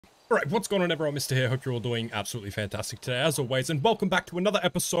Alright, what's going on everyone, Mr. here, hope you're all doing absolutely fantastic today as always, and welcome back to another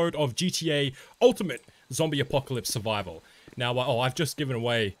episode of GTA Ultimate Zombie Apocalypse Survival. Now, I've just given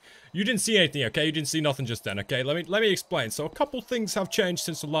away, you didn't see anything, okay, you didn't see nothing just then, okay, let me explain. So a couple things have changed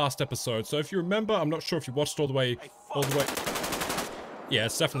since the last episode, so if you remember, I'm not sure if you watched all the way, yeah,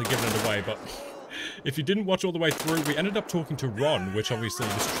 it's definitely given it away, but if you didn't watch all the way through, we ended up talking to Ron, which obviously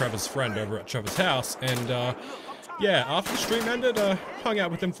was Trevor's friend over at Trevor's house, and yeah, after the stream ended, hung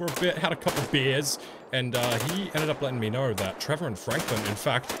out with him for a bit, had a couple beers, and he ended up letting me know that Trevor and Franklin, in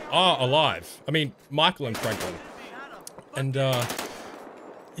fact, are alive. I mean, Michael and Franklin. And,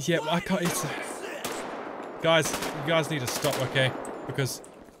 yeah, I can't, it's... Guys, you guys need to stop, okay? Because,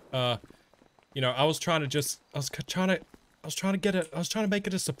 you know, I was trying to make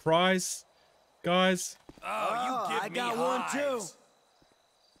it a surprise, guys. Oh, you give me I got one too.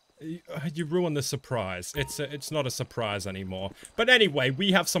 You ruined the surprise. It's not a surprise anymore. But anyway,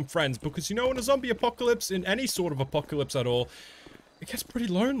 we have some friends because, you know, in a zombie apocalypse, in any sort of apocalypse at all, it gets pretty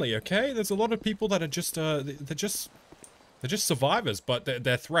lonely, okay? There's a lot of people that are just, they're just survivors, but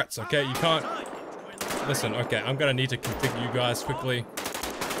they're threats, okay? You can't... Listen, okay, I'm gonna need to configure you guys quickly.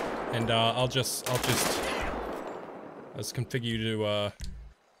 And, let's configure you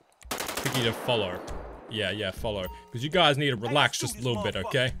to follow. Yeah, follow. Because you guys need to relax just a little bit,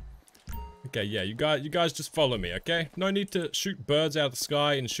 okay? Okay, yeah, you guys just follow me, okay? No need to shoot birds out of the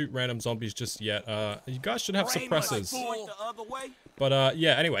sky and shoot random zombies just yet. You guys should have suppressors. But,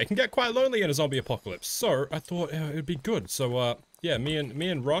 yeah, anyway, it can get quite lonely in a zombie apocalypse. So, I thought it would be good. So, yeah, me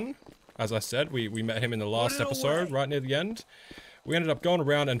and Ron, as I said, we met him in the last episode, right near the end. We ended up going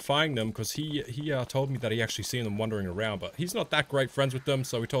around and finding them because he told me that he actually seen them wandering around. But he's not that great friends with them,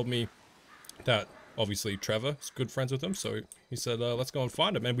 so he told me that... Obviously, Trevor is good friends with them, so he said, let's go and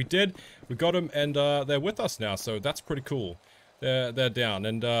find them. And we did. We got them, and they're with us now, so that's pretty cool. They're down,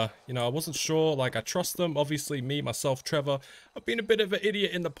 and, you know, I wasn't sure. Like, I trust them. Obviously, me, myself, Trevor, I've been a bit of an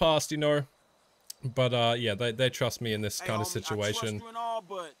idiot in the past, you know. But, yeah, they trust me in this kind of situation.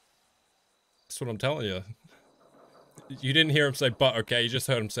 That's what I'm telling you. You didn't hear him say, but, okay? You just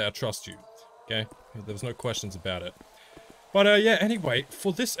heard him say, I trust you. Okay? There was no questions about it. But, yeah, anyway,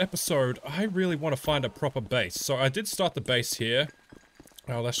 for this episode, I really want to find a proper base. So, I did start the base here.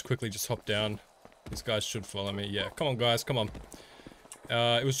 Oh, let's quickly just hop down. These guys should follow me. Yeah, come on, guys, come on.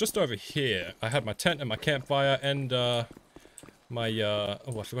 It was just over here. I had my tent and my campfire and, my, oh,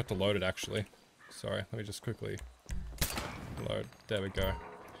 I forgot to load it, actually. Sorry, let me just quickly load. There we go.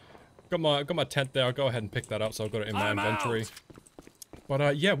 Got my tent there. I'll go ahead and pick that up, so I've got it in my inventory.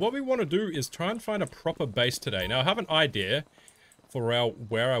 But, yeah, what we want to do is try and find a proper base today. Now, I have an idea for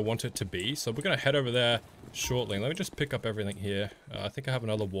where I want it to be, so we're going to head over there shortly. Let me just pick up everything here. I think I have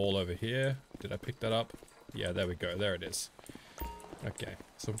another wall over here. Did I pick that up? Yeah, there we go. There it is. Okay,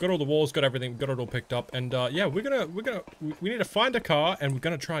 so we've got all the walls, got everything, we've got it all picked up, and, yeah, we need to find a car, and we're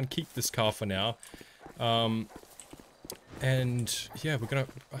going to try and keep this car for now. And, yeah,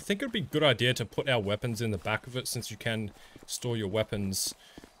 I think it would be a good idea to put our weapons in the back of it, since you can store your weapons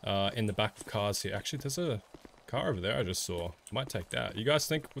in the back of cars here. Actually, there's a car over there I just saw. Might take that. You guys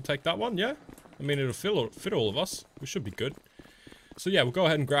think we'll take that one? Yeah? I mean, it'll fit all of us. We should be good. So, yeah, we'll go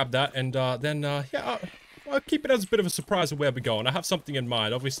ahead and grab that, and then, yeah, I'll keep it as a bit of a surprise of where we're going. I have something in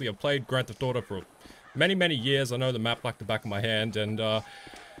mind. Obviously, I've played Grand Theft Auto for many, many years. I know the map like the back of my hand, and,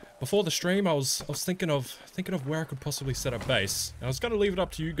 before the stream, I was thinking of where I could possibly set up base. And I was going to leave it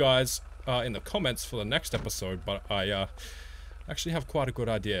up to you guys in the comments for the next episode, but I actually have quite a good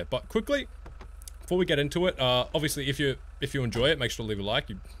idea. But quickly, before we get into it, obviously if you enjoy it, make sure to leave a like.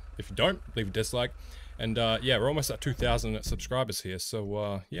 If you don't, leave a dislike. And yeah, we're almost at 2,000 subscribers here,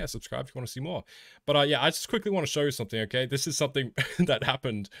 so yeah, subscribe if you want to see more. But yeah, I just quickly want to show you something, okay? This is something that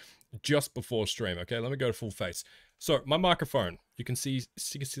happened just before stream, okay? Let me go to full face. So, my microphone, you can see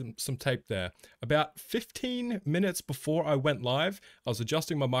some tape there. About 15 minutes before I went live, I was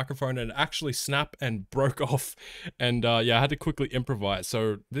adjusting my microphone and it actually snapped and broke off. And yeah, I had to quickly improvise.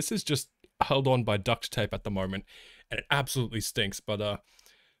 So, this is just held on by duct tape at the moment. And it absolutely stinks. But I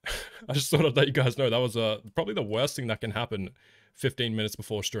just thought I'd let you guys know that was probably the worst thing that can happen 15 minutes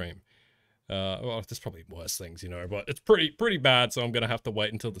before stream. Well, there's probably worse things, you know, but it's pretty bad. So, I'm going to have to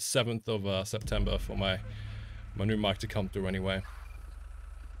wait until the 7th of September for my new mic to come through anyway.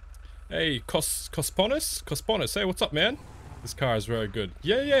 Hey, Cosponis, hey, what's up, man? This car is very good.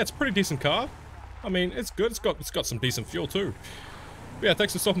 Yeah, it's a pretty decent car. I mean, it's good. It's got some decent fuel too. But yeah,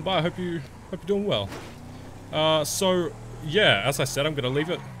 thanks for stopping by. I hope you're doing well. So yeah, as I said, I'm gonna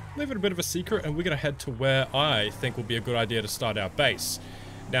leave it a bit of a secret, and we're gonna head to where I think will be a good idea to start our base.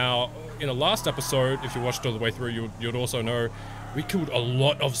 Now, in the last episode, if you watched all the way through, you'd also know We killed a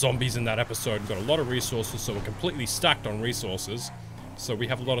lot of zombies in that episode. We've got a lot of resources, so we're completely stacked on resources. So we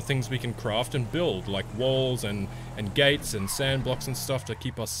have a lot of things we can craft and build, like walls and gates and sand blocks and stuff to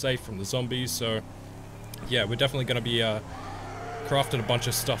keep us safe from the zombies. So yeah, we're definitely going to be crafting a bunch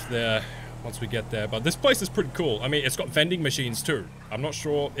of stuff there once we get there. But this place is pretty cool. I mean, it's got vending machines too. I'm not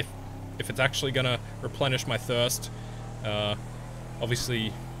sure if it's actually going to replenish my thirst.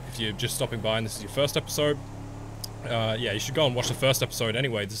 Obviously, if you're just stopping by and this is your first episode, yeah, you should go and watch the first episode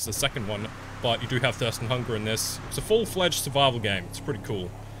anyway. This is the second one, but you do have thirst and hunger in this. It's a full-fledged survival game. It's pretty cool.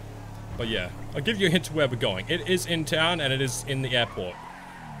 But yeah, I'll give you a hint to where we're going. It is in town and it is in the airport.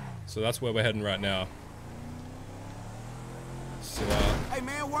 So that's where we're heading right now. So, hey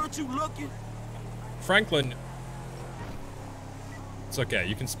man, weren't you looking? Franklin. It's okay,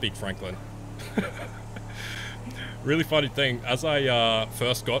 you can speak, Franklin. Really funny thing, as I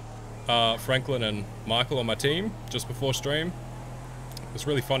first got Franklin and Michael on my team just before stream, it was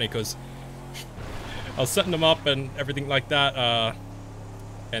really funny because I was setting them up and everything like that,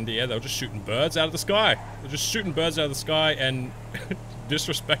 and yeah, they were just shooting birds out of the sky. They're just shooting birds out of the sky and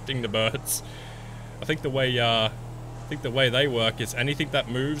disrespecting the birds. I think the way they work is anything that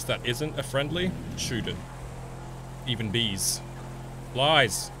moves that isn't a friendly, shoot it. Even bees,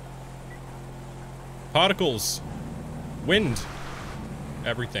 flies, particles, wind,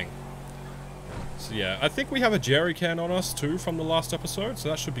 everything. So yeah, I think we have a jerry can on us too from the last episode, so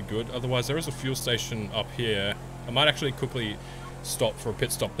that should be good. Otherwise, there is a fuel station up here. I might actually quickly stop for a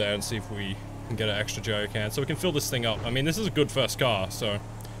pit stop there and see if we can get an extra jerry can so we can fill this thing up. I mean, this is a good first car, so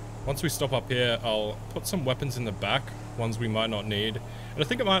once we stop up here, I'll put some weapons in the back, ones we might not need. And I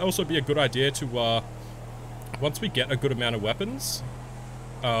think it might also be a good idea to, once we get a good amount of weapons,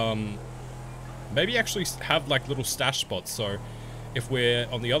 maybe actually have like little stash spots, so if we're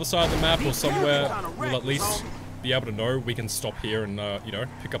on the other side of the map or somewhere, we'll at least be able to know we can stop here and, you know,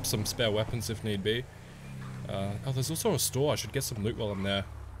 pick up some spare weapons if need be. Oh, there's also a store. I should get some loot while I'm there.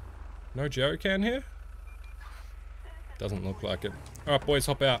 No jerry can here? Doesn't look like it. Alright, boys,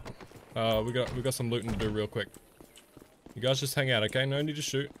 hop out. We got some looting to do real quick. You guys just hang out, okay? No need to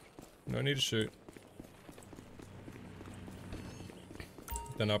shoot. No need to shoot.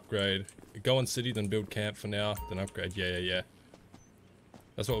 Then upgrade. Go in city, then build camp for now, then upgrade. Yeah.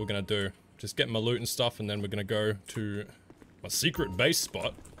 That's what we're gonna do. Just get my loot and stuff, and then we're gonna go to my secret base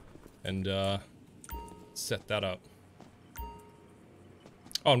spot and set that up.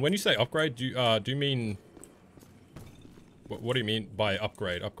 Oh, and when you say upgrade, do you mean what do you mean by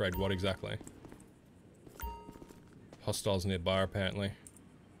upgrade? Upgrade what exactly? Hostiles nearby apparently.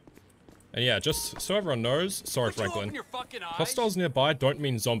 And yeah, just so everyone knows, sorry Franklin, hostiles nearby don't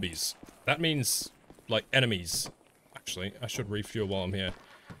mean zombies. That means like enemies. Actually, I should refuel while I'm here.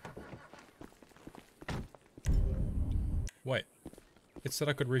 Wait. It said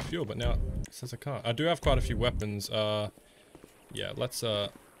I could refuel, but now it says I can't. I do have quite a few weapons. Yeah, let's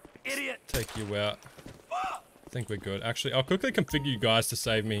take you out. I think we're good. Actually, I'll quickly configure you guys to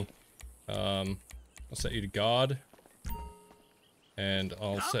save me. I'll set you to guard. And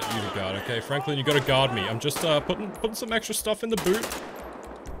I'll set you to guard. Okay, Franklin, you gotta guard me. I'm just putting some extra stuff in the boot.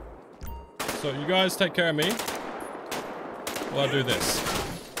 So you guys take care of me while I do this.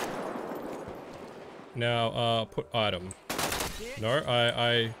 Now, put item. No,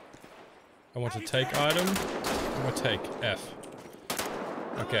 I want to take item. I want to take F.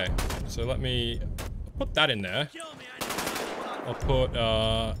 Okay, so let me put that in there. I'll put,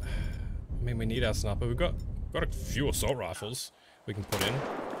 I mean, we need our sniper. We've got a few assault rifles we can put in.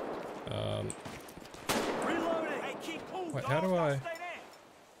 Wait, how do I...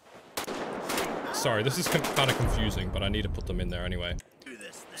 Sorry, this is kind of confusing, but I need to put them in there anyway.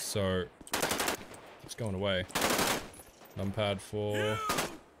 So, it's going away. Numpad 4.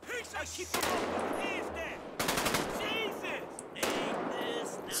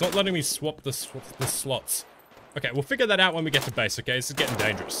 It's not letting me swap the slots. Okay, we'll figure that out when we get to base, okay? This is getting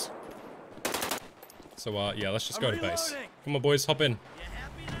dangerous. So, yeah, let's just go to base. Come on, boys, hop in.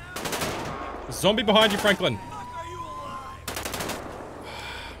 There's a zombie behind you, Franklin.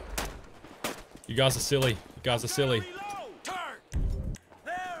 You guys are silly. You guys are silly.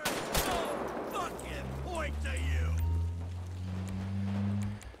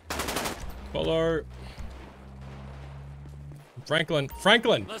 Follow. Franklin.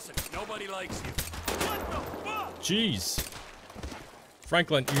 Franklin! Listen, nobody likes you. Jeez.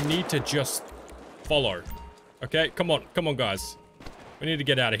 Franklin, you need to just follow. Okay, come on, guys. We need to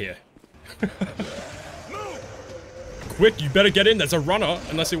get out of here. Quick, you better get in. There's a runner,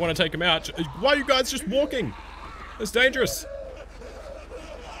 unless you want to take him out. Why are you guys just walking? It's dangerous.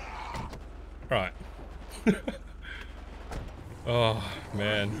 Alright. Oh,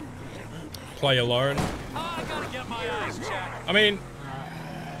 man. Play alone. I gotta get my eyes checked. I mean,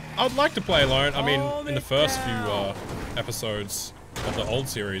 I would like to play alone. I mean, in the first few episodes of the old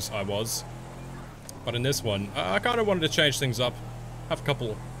series, I was. But in this one, I kind of wanted to change things up. Have a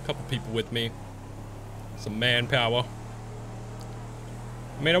couple people with me. Some manpower.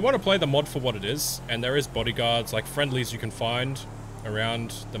 I mean, I want to play the mod for what it is, and there is bodyguards, like friendlies you can find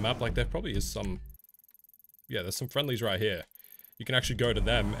around the map. Like, there probably is some... Yeah, there's some friendlies right here. You can actually go to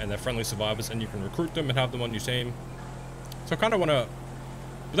them, and they're friendly survivors, and you can recruit them and have them on your team. So I kind of want to...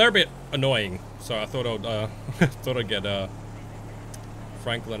 But they're a bit annoying, so I thought I'd get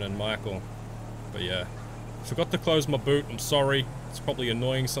Franklin and Michael. But yeah, forgot to close my boot. I'm sorry. It's probably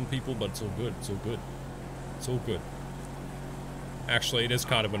annoying some people, but it's all good. It's all good. It's all good. Actually, it is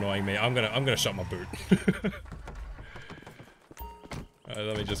kind of annoying me. I'm gonna shut my boot. Alright,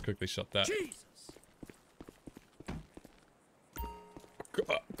 let me just quickly shut that. Jesus.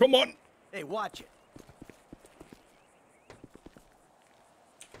 Come on! Hey, watch it.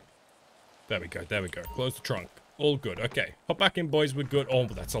 There we go, there we go. Close the trunk. All good. Okay. Hop back in, boys. We're good. Oh,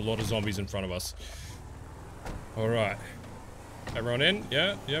 that's a lot of zombies in front of us. Alright. Everyone in?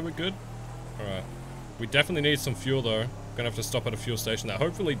 Yeah? Yeah, we're good. Alright. We definitely need some fuel, though. Gonna have to stop at a fuel station that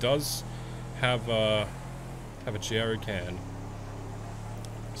hopefully does have a jerry can.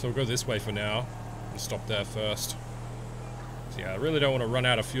 So we'll go this way for now. And stop there first. So yeah, I really don't want to run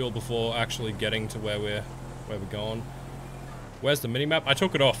out of fuel before actually getting to where we're going. Where's the minimap? I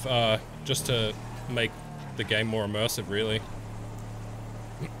took it off just to make the game more immersive, really.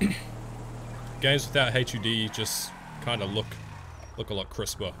 Games without HUD just kind of look a lot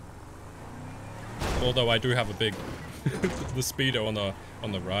crisper. Although I do have a big the speedo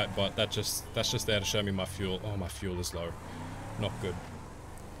on the right, but that's just there to show me my fuel. Oh, my fuel is low. Not good.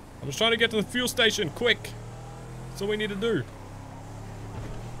 I'm just trying to get to the fuel station, quick. That's all we need to do.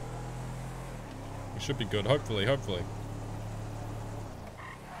 We should be good, hopefully.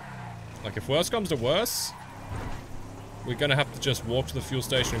 Like, if worse comes to worse, we're gonna have to just walk to the fuel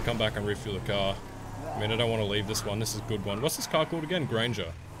station and come back and refuel the car. I mean, I don't want to leave this one. This is a good one. What's this car called again?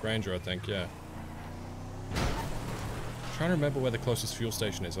 Granger, I think, yeah. I'm trying to remember where the closest fuel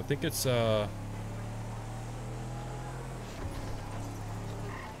station is. I think it's, isn't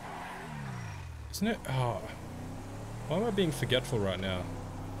it? Oh. Why am I being forgetful right now?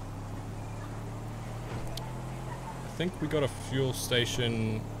 I think we got a fuel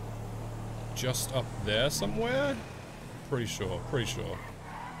station just up there somewhere? Pretty sure.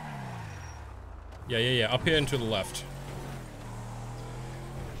 Yeah, up here and to the left.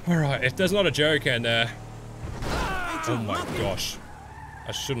 Alright, if there's not a jerry can there... Oh my gosh.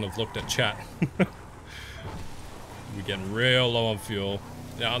 I shouldn't have looked at chat. We're getting real low on fuel.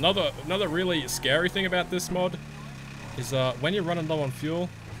 Now, another really scary thing about this mod is when you're running low on fuel,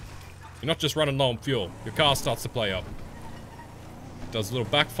 you're not just running low on fuel. Your car starts to play up. It does little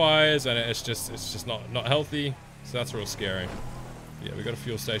backfires, and it's just not healthy. So that's real scary. Yeah, we got a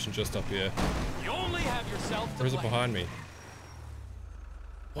fuel station just up here. You only have yourself to Or is it blame. behind me?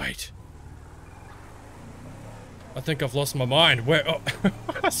 Wait. I think I've lost my mind. Where? Oh,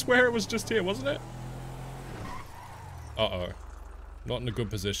 I swear it was just here, wasn't it? Uh-oh. Not in a good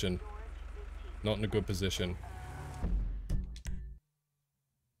position. Not in a good position.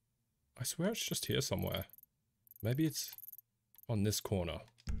 I swear it's just here somewhere. Maybe it's on this corner.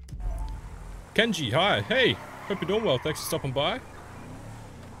 Kenji, hi. Hey. Hope you're doing well. Thanks for stopping by.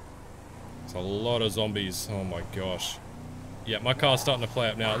 There's a lot of zombies. Oh my gosh. Yeah, my car's starting to play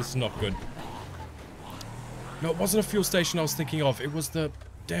up now. This is not good. No, it wasn't a fuel station I was thinking of. It was the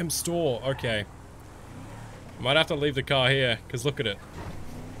damn store. Okay. Might have to leave the car here, because look at it.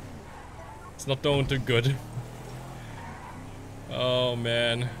 It's not doing too good. Oh,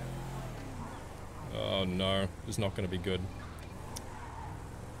 man. Oh, no. It's not going to be good.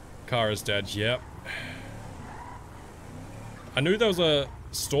 Car is dead. Yep. I knew there was a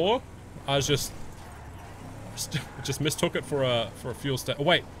store. I was just mistook it for a fuel station. Oh,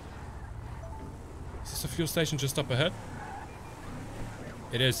 wait. Is this a fuel station just up ahead?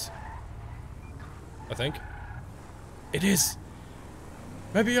 It is. I think. It is.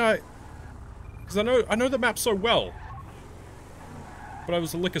 Maybe because I know the map so well. But I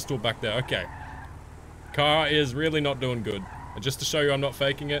was a liquor store back there. Okay. Car is really not doing good. And just to show you I'm not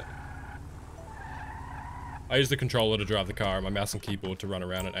faking it, I use the controller to drive the car and my mouse and keyboard to run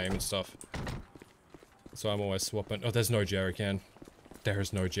around and aim and stuff. So I'm always swapping. Oh, there's no jerry can. There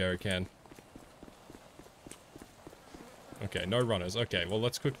is no jerry can. Okay, no runners. Okay, well,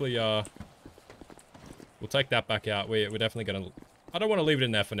 let's quickly, we'll take that back out. We're definitely gonna... I don't want to leave it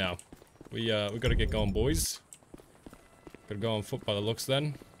in there for now. We gotta get going, boys. Gotta go on foot by the looks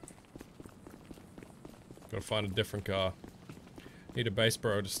then. Gotta find a different car. Need a base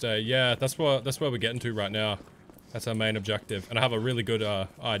bro to stay. Yeah, that's where we're getting to right now. That's our main objective. And I have a really good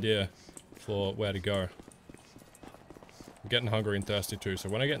idea for where to go. I'm getting hungry and thirsty too, so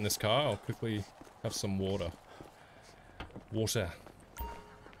when I get in this car, I'll quickly have some water. Water.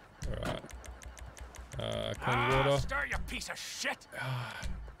 Alright. Clean water. Stir, you piece of shit.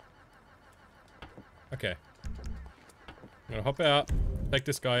 Okay. I'm gonna hop out, take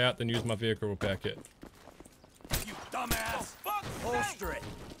this guy out, then use my vehicle repair kit. You dumbass. Fuck. Holster it.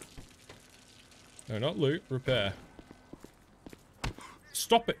 No, not loot, repair.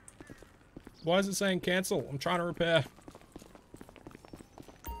 Stop it! Why is it saying cancel? I'm trying to repair.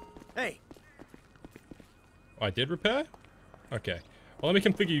 Hey. Oh, I did repair? Okay. Well, let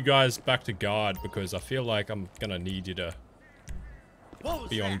me configure you guys back to guard because I feel like I'm gonna need you to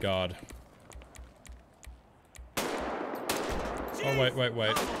be on guard. Oh, wait. Come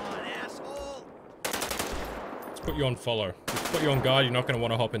on, asshole. Let's put you on follow. Let's put you on guard. You're not gonna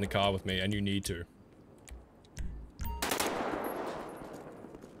want to hop in the car with me, and you need to.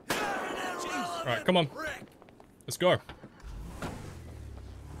 Alright, come on. Let's go.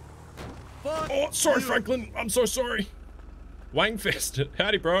 Oh, sorry, Franklin. I'm so sorry. Wang Fist.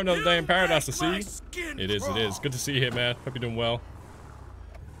 Howdy, bro. Another day in paradise to see. It is, it is. Good to see you here, man. Hope you're doing well.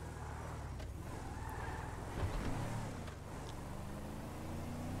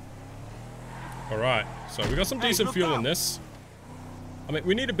 Alright, so we got some decent fuel in this. I mean,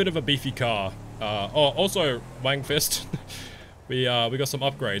 we need a bit of a beefy car. Oh, also, Wang Fist. we got some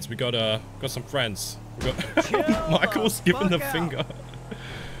upgrades. We got some friends. We got Michael's giving the finger.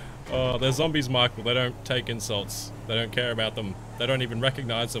 Oh, they're zombies, Michael. They don't take insults. They don't care about them. They don't even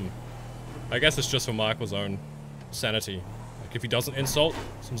recognize them. I guess it's just for Michael's own sanity. Like, if he doesn't insult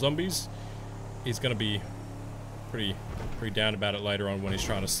some zombies, he's gonna be pretty down about it later on when he's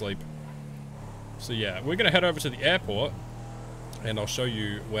trying to sleep. So yeah, we're gonna head over to the airport, and I'll show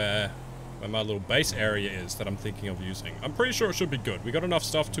you where my little base area is that I'm thinking of using. I'm pretty sure it should be good. We got enough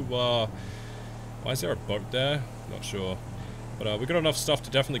stuff to, why is there a boat there? Not sure. But we got enough stuff to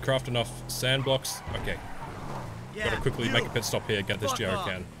definitely craft enough sand blocks. Okay. Gotta quickly make a pit stop here, get this jerry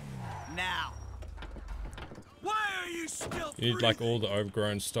can. Now. Why are you still You need like all the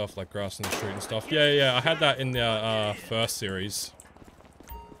overgrown stuff, like grass in the street and stuff. Yeah, I had that in the first series.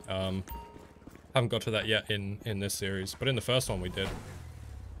 Haven't got to that yet in this series, but in the first one we did.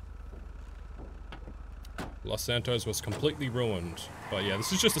 Los Santos was completely ruined, but yeah,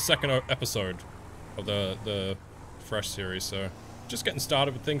 this is just the second episode of the fresh series, so just getting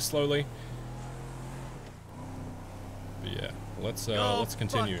started with things slowly. But yeah, let's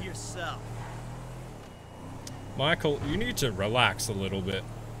continue. Fuck yourself. Michael, you need to relax a little bit.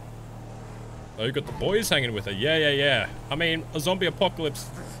 Oh, you got the boys hanging with her. Yeah. I mean, a zombie apocalypse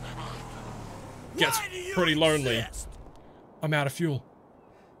gets pretty lonely. I'm out of fuel.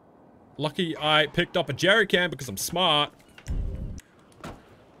 Lucky I picked up a jerry can because I'm smart.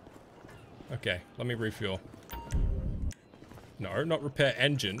 Okay, let me refuel. No, not repair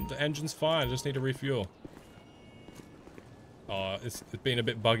engine. The engine's fine. I just need to refuel. Oh, it's being a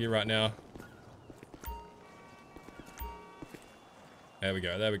bit buggy right now. There we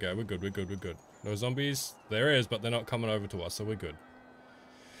go. We're good. No zombies. There is, but they're not coming over to us, so we're good.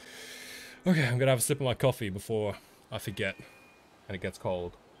 Okay, I'm gonna have a sip of my coffee before I forget and it gets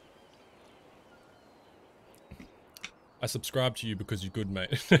cold. I subscribe to you because you're good,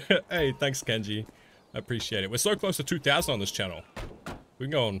 mate. Hey, thanks, Kenji. I appreciate it. We're so close to 2,000 on this channel.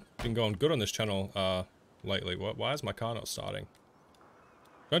 We've been going good on this channel lately. Why is my car not starting?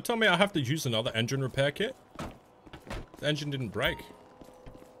 Don't tell me I have to use another engine repair kit. The engine didn't break.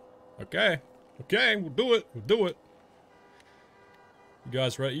 Okay, we'll do it. You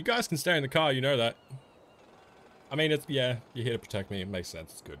guys ready? You guys can stay in the car, you know that. I mean, yeah, you're here to protect me. It makes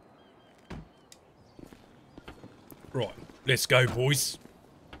sense. It's good. Right, let's go, boys.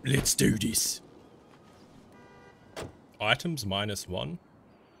 Let's do this. Items -1.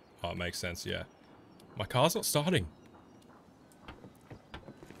 Oh, it makes sense, yeah. My car's not starting.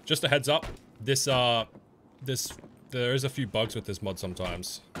 Just a heads up. There is a few bugs with this mod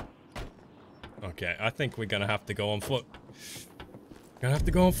sometimes. Okay, I think we're gonna have to go on foot.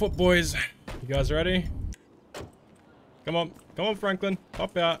 Boys. You guys ready? Come on, Franklin.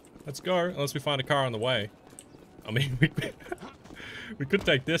 Hop out. Let's go. Unless we find a car on the way. I mean, we could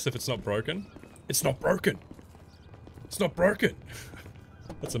take this if it's not broken. It's not broken.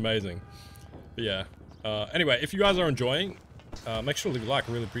 That's amazing. But yeah. Anyway, if you guys are enjoying, make sure to leave a like.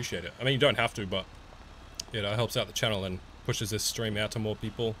 I really appreciate it. I mean, you don't have to, but you know, it helps out the channel and pushes this stream out to more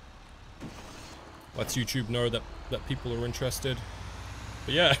people. Lets YouTube know that that people are interested.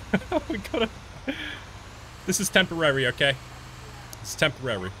 But yeah, we gotta... This is temporary, okay? It's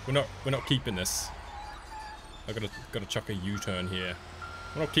temporary. We're not keeping this. I gotta chuck a U-turn here.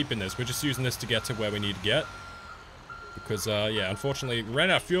 We're not keeping this. We're just using this to get to where we need to get. Because, yeah, unfortunately, we ran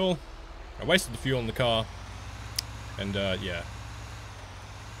out of fuel. I wasted the fuel in the car. And, yeah.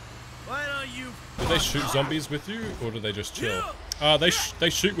 Why don't you... Do they shoot zombies with you, or do they just chill? They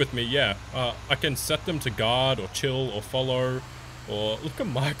shoot with me, yeah. I can set them to guard, or chill, or follow, or... Look at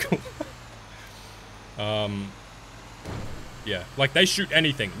Michael. Yeah, like, they shoot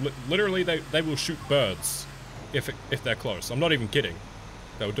anything. Literally, they will shoot birds if they're close. I'm not even kidding.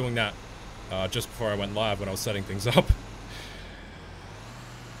 They were doing that just before I went live when I was setting things up.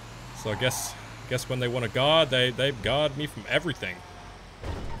 So I guess when they want to guard, they guard me from everything.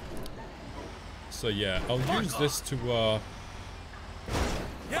 So yeah, I'll use this to You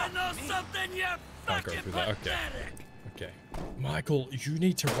know something, you can't go fucking through that. Okay. pathetic. Okay. Michael, you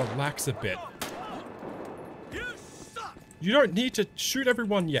need to relax a bit. You suck. You don't need to shoot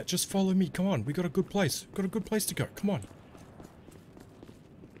everyone yet. Just follow me. Come on. We got a good place. Got a good place to go. Come on.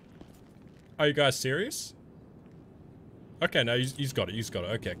 Are you guys serious? Okay, no, he's got it. He's got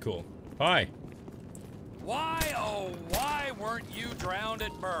it. Okay, cool. Hi. Why, oh, why weren't you drowned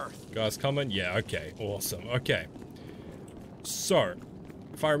at birth? Guys coming? Yeah, okay. Awesome. Okay. So,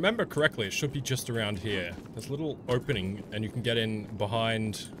 if I remember correctly, it should be just around here. There's a little opening, and you can get in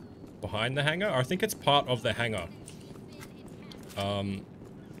behind the hangar. I think it's part of the hangar. Yeah,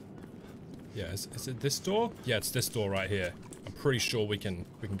 is it this door? Yeah, it's this door right here. I'm pretty sure we can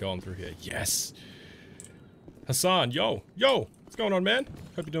go on through here. Yes! Hassan, yo! What's going on, man?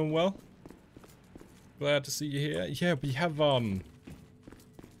 Hope you're doing well. Glad to see you here. Yeah, we have, oh,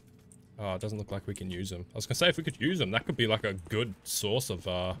 it doesn't look like we can use them. I was gonna say, if we could use them, that could be like a good source of,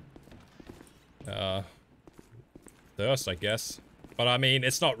 thirst, I guess. But I mean,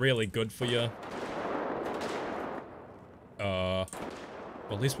 it's not really good for you. Well,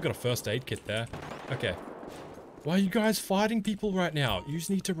 at least we got a first aid kit there. Okay. Why are you guys fighting people right now? You just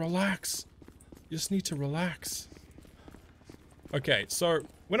need to relax. You just need to relax. Okay, so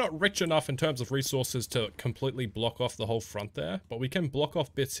we're not rich enough in terms of resources to completely block off the whole front there, but we can block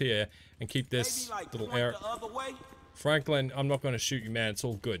off bits here and keep this little area. Franklin, I'm not going to shoot you, man. It's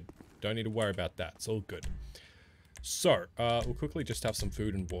all good. Don't need to worry about that. It's all good. So, we'll quickly just have some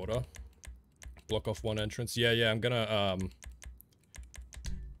food and water. Block off one entrance. Yeah, I'm gonna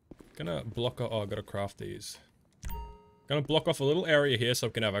block off... Oh, I gotta craft these. Gonna block off a little area here so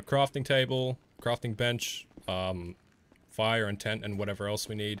we can have a crafting table, crafting bench, fire and tent and whatever else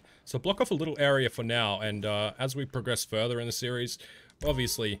we need. So block off a little area for now, and as we progress further in the series,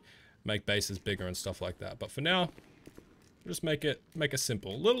 obviously make bases bigger and stuff like that. But for now, just make it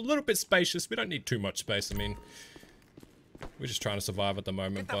simple. Little bit spacious. We don't need too much space. I mean, we're just trying to survive at the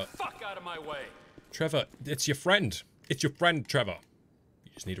moment. Get the but fuck out of my way. Trevor, it's your friend. It's your friend, Trevor.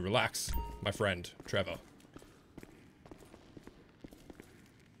 You just need to relax, my friend, Trevor.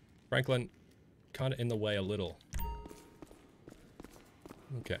 Franklin, kind of in the way a little.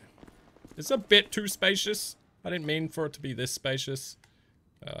 Okay. It's a bit too spacious. I didn't mean for it to be this spacious.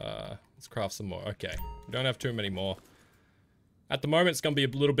 Let's craft some more. Okay. We don't have too many more. At the moment, it's going to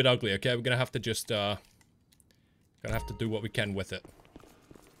be a little bit ugly, okay? We're going to have to just, gonna have to do what we can with it.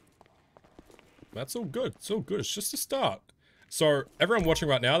 That's all good. It's all good. It's just a start. So, everyone watching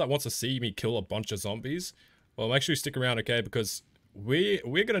right now that wants to see me kill a bunch of zombies, well, make sure you stick around, okay? Because we're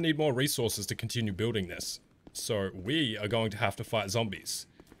going to need more resources to continue building this. So, we are going to have to fight zombies.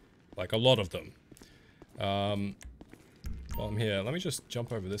 Like, a lot of them. While I'm here, let me just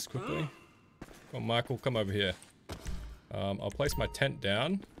jump over this quickly. Come on, Michael, come over here. I'll place my tent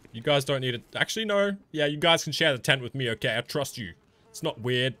down. You guys don't need it. Actually, no. Yeah, you guys can share the tent with me, okay? I trust you. It's not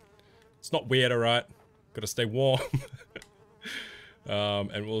weird. It's not weird, alright? Gotta stay warm.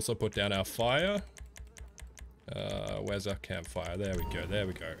 And we'll also put down our fire. Where's our campfire? There we go, there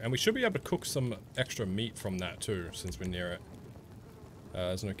we go. And we should be able to cook some extra meat from that too, since we're near it.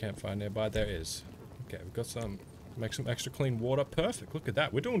 There's no campfire nearby. There is. Okay, we've got some... Make some extra clean water. Perfect. Look at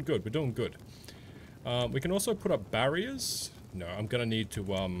that. We're doing good. We're doing good. We can also put up barriers. No, I'm gonna need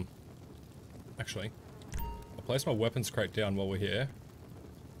to, actually, I'll place my weapons crate down while we're here.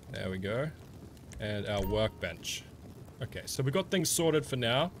 There we go. And our workbench. Okay, so we got things sorted for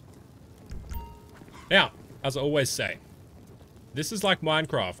now. Now, as I always say, this is like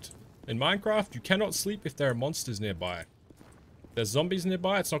Minecraft. In Minecraft, you cannot sleep if there are monsters nearby. If there's zombies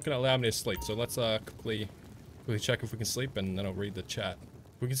nearby, it's not gonna allow me to sleep. So let's, quickly check if we can sleep, and then I'll read the chat.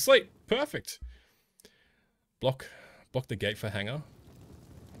 We can sleep! Perfect! Block the gate for hangar.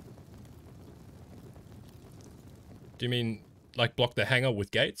 Do you mean like block the hangar with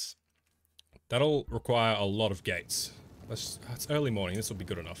gates? That'll require a lot of gates. It's early morning. This will be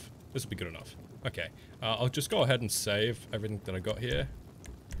good enough. This will be good enough. Okay. I'll just go ahead and save everything that I got here.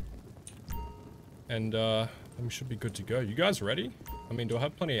 And we should be good to go. You guys ready? I mean, do I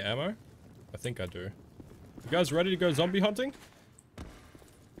have plenty of ammo? I think I do. You guys ready to go zombie hunting?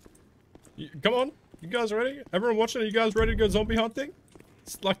 Come on. You guys ready? Everyone watching, are you guys ready to go zombie hunting?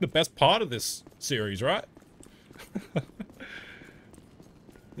 It's like the best part of this series, right?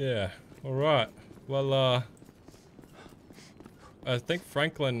 Yeah. Alright. Well, I think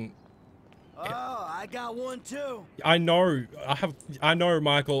Franklin... Oh, I got one too. I know. I know,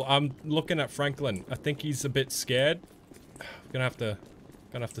 Michael. I'm looking at Franklin. I think he's a bit scared. Gonna have to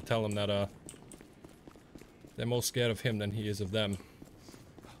tell him that, they're more scared of him than he is of them.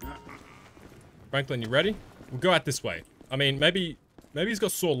 Franklin, you ready? We'll go out this way. I mean, maybe he's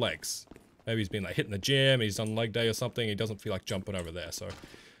got sore legs. Maybe he's been like hitting the gym, he's on leg day or something, he doesn't feel like jumping over there, so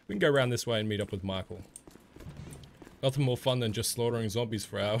we can go around this way and meet up with Michael. Nothing more fun than just slaughtering zombies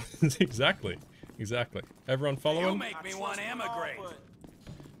for hours. Exactly. Exactly. Everyone following? You make me want to emigrate.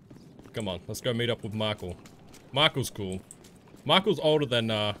 Come on, let's go meet up with Michael. Michael's cool. Michael's older than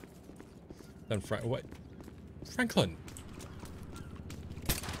Franklin.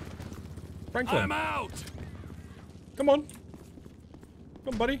 Franklin. I'm out. Come on.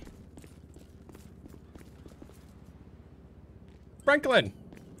 Come on, buddy. Franklin.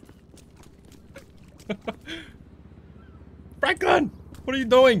 Franklin! What are you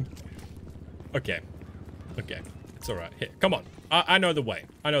doing? Okay. Okay. It's alright. Here, come on. I know the way.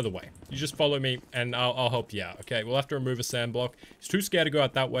 I know the way. You just follow me and I'll help you out. Okay, we'll have to remove a sand block. He's too scared to go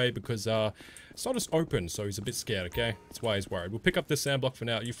out that way because it's not as open, so he's a bit scared, okay? That's why he's worried. We'll pick up this sand block for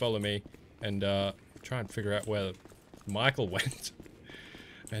now. You follow me and try and figure out where Michael went.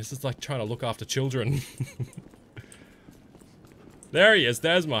 Man, this is like trying to look after children. There he is.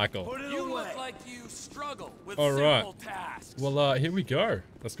 There's Michael. You look like you struggle with All right. simple tasks. Well, here we go.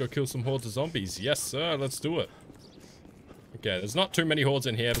 Let's go kill some hordes of zombies. Yes, sir. Let's do it. Okay, there's not too many hordes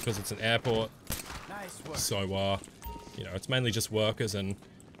in here because it's an airport. Nice work. So, you know, it's mainly just workers and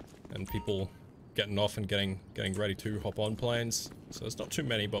people getting off and getting ready to hop on planes. So there's not too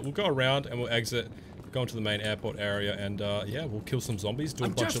many, but we'll go around and we'll exit, go into the main airport area, and yeah, we'll kill some zombies, do a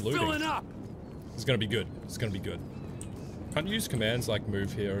bunch of looting. Filling up. It's gonna be good. It's gonna be good. Can't use commands like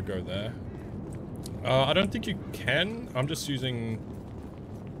move here or go there. I don't think you can. I'm just using...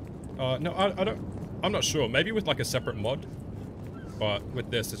 no, I don't... I'm not sure. Maybe with like a separate mod. But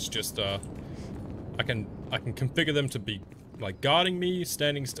with this, it's just, I can configure them to be, like, guarding me,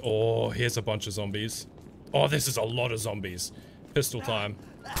 standing oh, here's a bunch of zombies. Oh, this is a lot of zombies. Pistol time.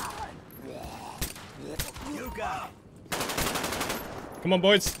 You got it. Come on,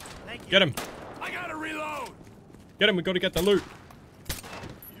 boys. Get him. I gotta reload. Get him. We gotta get the loot.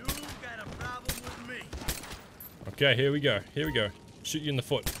 You got a problem with me. Okay, here we go. Here we go. Shoot you in the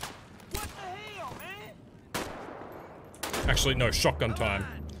foot. What the hell, man? Actually, no, shotgun time.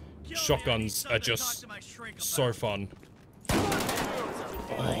 Shotguns are just so fun.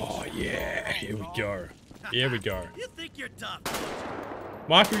 Oh, yeah. Here we go. Here we go. You think you're tough?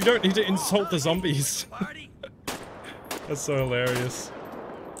 Michael, you don't need to insult the zombies. Party? That's so hilarious.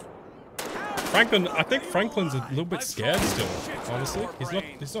 Franklin, I think Franklin's a little bit scared still, honestly.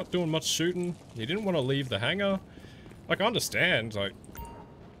 He's not doing much shooting. He didn't want to leave the hangar. Like, I understand, like...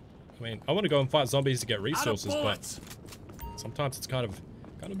 I mean, I want to go and fight zombies to get resources, but... sometimes it's kind of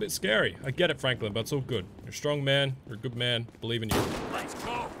a bit scary. I get it, Franklin, but it's all good. You're a strong man. You're a good man. Believe in you. Let's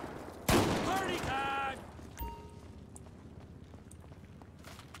go. Party time.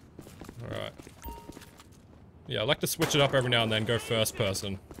 Alright. Yeah, I like to switch it up every now and then. Go first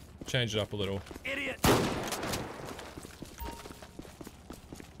person. Change it up a little. Idiot.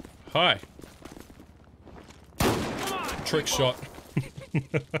 Hi. Come on, Trick people. shot.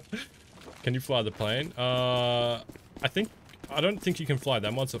 Can you fly the plane? I don't think you can fly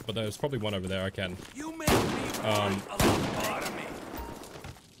that one, but there's probably one over there I can. You make me want a lobotomy.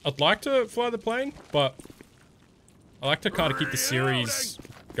 I'd like to fly the plane, but I like to kind of keep the series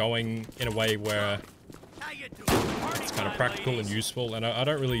going in a way where How you doing? it's kind of practical and useful, and I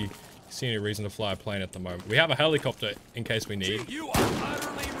don't really see any reason to fly a plane at the moment. We have a helicopter in case we need. You are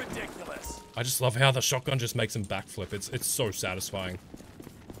utterly ridiculous. I just love how the shotgun just makes him backflip. It's so satisfying.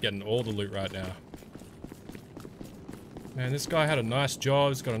 Getting all the loot right now. Man, this guy had a nice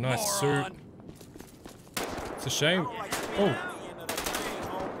job. He's got a nice suit. It's a shame. Oh.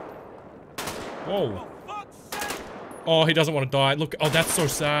 Whoa. Oh, he doesn't want to die. Look. Oh, that's so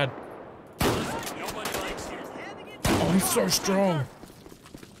sad. Oh, he's so strong.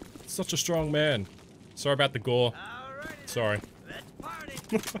 Such a strong man. Sorry about the gore. Sorry. Let's party.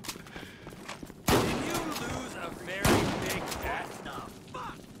 Did you lose a very big bet?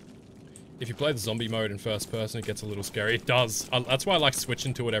 If you play the zombie mode in first person, it gets a little scary. It does. That's why I like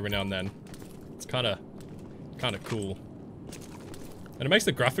switching to it every now and then. It's kind of cool. And it makes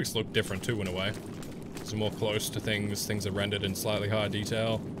the graphics look different too, in a way. It's more close to things. Things are rendered in slightly higher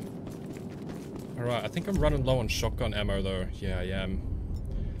detail. Alright, I think I'm running low on shotgun ammo, though. Yeah, I am.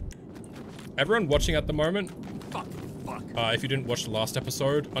 Everyone watching at the moment, if you didn't watch the last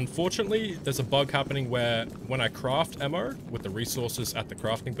episode, unfortunately, there's a bug happening where when I craft ammo with the resources at the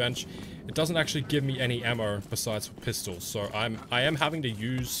crafting bench, it doesn't actually give me any ammo besides pistols. So I am having to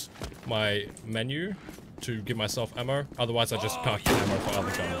use my menu to give myself ammo. Otherwise, I just can't get ammo for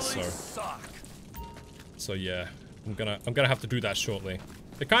other guns. So yeah, I'm gonna have to do that shortly.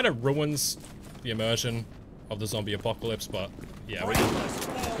 It kind of ruins the immersion of the zombie apocalypse, but yeah, we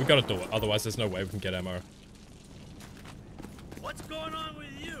gotta do it. Otherwise, there's no way we can get ammo. What's going on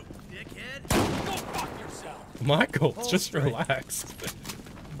with you, dickhead? Go fuck yourself. Michael, just relax.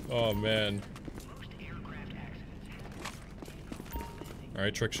 Oh man. All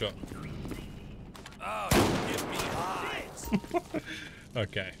right, trick shot. Oh, you give me hives.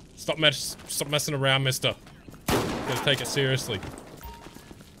 Okay, stop messing around, mister. Gotta take it seriously.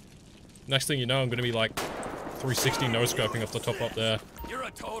 Next thing you know, I'm gonna be like 360 no-scoping off the top up there. You're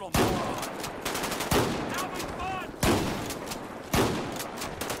a total moron. Having fun.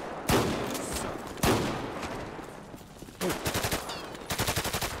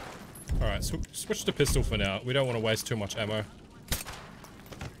 Alright, switch to pistol for now. We don't want to waste too much ammo.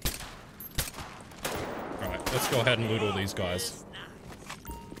 Alright, let's go ahead and loot all these guys.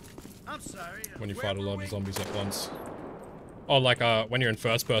 I'm sorry. When you fight a lot of zombies at once. Oh, like when you're in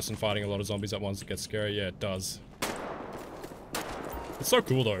first person fighting a lot of zombies at once, it gets scary. Yeah, it does. It's so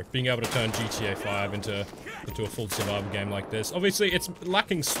cool though, being able to turn GTA 5 into a full survival game like this. Obviously, it's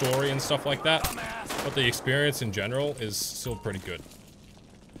lacking story and stuff like that, but the experience in general is still pretty good.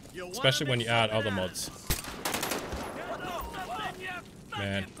 Especially when you add other mods.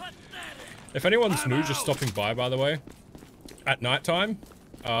 Man. If anyone's new just stopping by the way, at nighttime,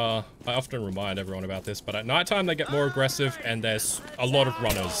 I often remind everyone about this, but at nighttime they get more aggressive and there's a lot of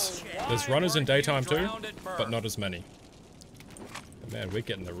runners. There's runners in daytime too, but not as many. But man, we're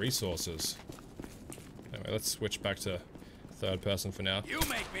getting the resources. Anyway, let's switch back to third person for now. You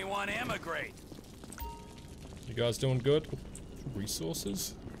make me want to emigrate. You guys doing good?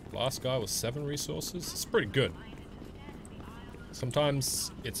 Resources? Last guy was 7 resources. It's pretty good.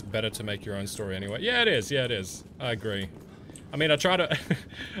 Sometimes it's better to make your own story anyway. Yeah, it is. Yeah, it is. I agree. I mean, I try to...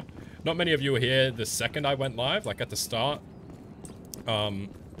 Not many of you were here the second I went live, like at the start.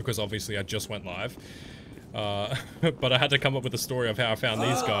 Because obviously I just went live. But I had to come up with a story of how I found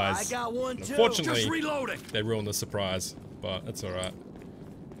these guys. I got one too. Unfortunately, Just reloading. they ruined the surprise. But that's alright.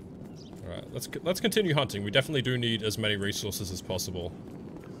 Alright, let's continue hunting. We definitely do need as many resources as possible.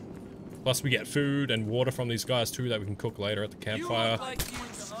 Plus we get food and water from these guys too that we can cook later at the campfire.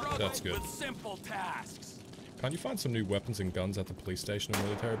 That's good. With simple tasks. Can't you find some new weapons and guns at the police station and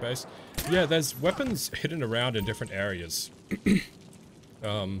military base? Yeah, there's weapons hidden around in different areas.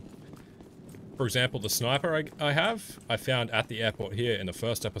 For example, the sniper I have, I found at the airport here in the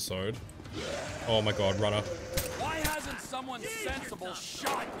first episode. Oh my god, runner. Why hasn't someone sensible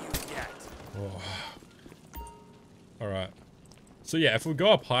shot you yet? Oh. Alright. So yeah, if we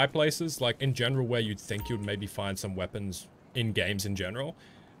go up high places, like in general where you'd think you'd maybe find some weapons in games in general,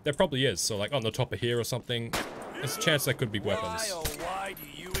 there probably is. So like on the top of here or something, there's a chance there could be weapons. Why, oh, why do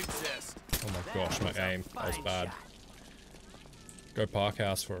you exist? Oh my gosh, my aim. That was bad. Go park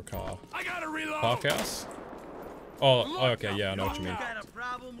house for a car. I gotta reload. Park house? Oh, okay, yeah, I know what you mean. You got a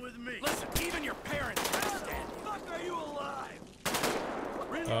problem with me? Listen, even your parents understand. Fuck, are you alive?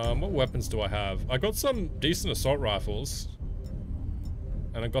 What weapons do I have? I got some decent assault rifles.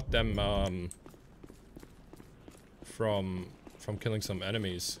 And I got them, from killing some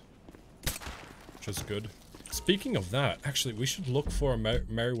enemies. Which is good. Speaking of that, actually, we should look for a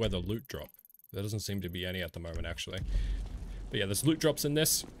Merryweather loot drop. There doesn't seem to be any at the moment, actually. But yeah, there's loot drops in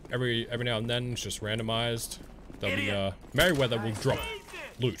this. Every now and then, it's just randomized. There'll be, Merryweather will drop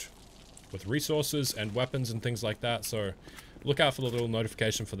loot. With resources and weapons and things like that, so... Look out for the little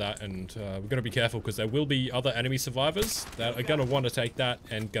notification for that, and we're gonna be careful because there will be other enemy survivors that are gonna want to take that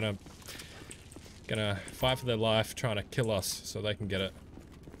and gonna fight for their life, trying to kill us so they can get it.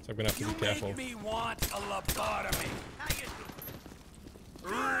 So I'm gonna have to be careful. You make me want a lobotomy.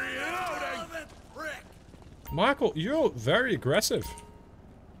 Reloading. Michael, you're very aggressive.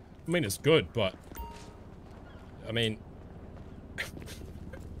 I mean, it's good, but I mean,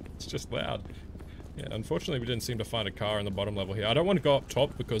 it's just loud. Yeah, unfortunately we didn't seem to find a car in the bottom level here. I don't want to go up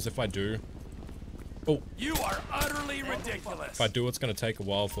top because if I do... Oh. You are utterly ridiculous. If I do, it's going to take a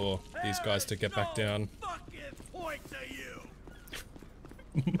while for these guys to get back down. Point to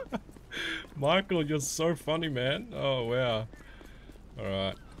you. Michael, you're so funny, man. Oh, wow.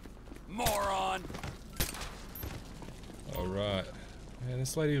 Alright. Moron. Alright. Man,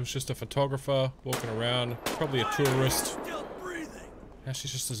 this lady was just a photographer walking around. Probably a tourist. Still breathing. Now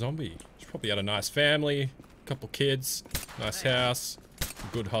she's just a zombie. She probably had a nice family, couple kids, nice house,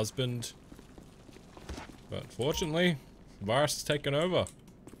 a good husband. But unfortunately, the virus has taken over.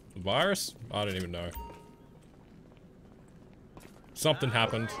 The virus? I don't even know. Something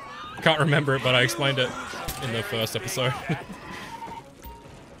happened. Can't remember it, but I explained it in the first episode.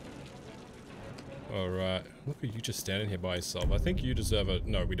 Alright. Look at you just standing here by yourself. I think you deserve a...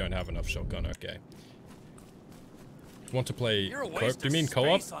 No, we don't have enough shotgun. Okay. Want to play co-op? Do you mean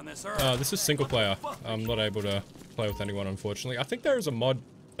co-op? This is single player. I'm not able to play with anyone, unfortunately. I think there is a mod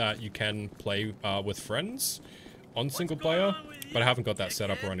that you can play with friends on single player, but I haven't got that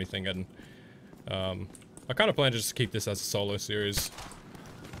set up or anything, and I kind of plan to just keep this as a solo series.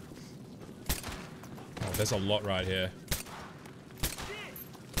 Oh, there's a lot right here.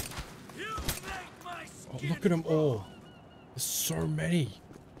 Oh, look at them all. There's so many.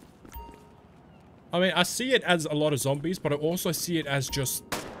 I mean, I see it as a lot of zombies, but I also see it as just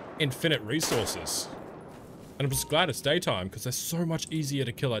infinite resources. And I'm just glad it's daytime, because they're so much easier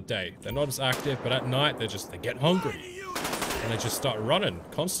to kill at day. They're not as active, but at night, they get hungry. And they just start running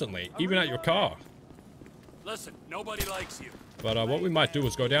constantly, even at your car. Listen, nobody likes you. But what we might do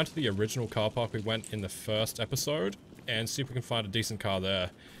is go down to the original car park we went in the first episode, and see if we can find a decent car there.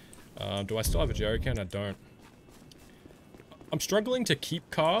 Do I still have a jerry can? I don't. I'm struggling to keep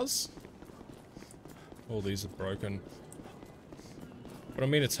cars. All these are broken. But I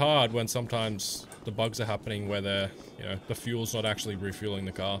mean, it's hard when sometimes the bugs are happening where they're, you know, the fuel's not actually refueling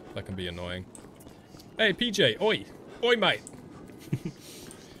the car. That can be annoying. Hey, PJ. Oi. Oi, mate.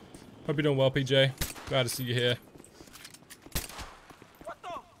 Hope you're doing well, PJ. Glad to see you here. What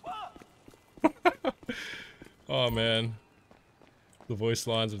the fuck? Oh, man. The voice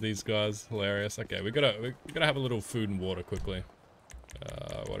lines of these guys. Hilarious. Okay, we gotta have a little food and water quickly.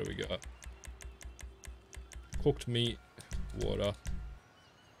 What do we got? Cooked meat, water.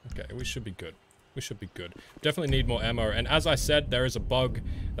 Okay, we should be good. We should be good. Definitely need more ammo. And as I said, there is a bug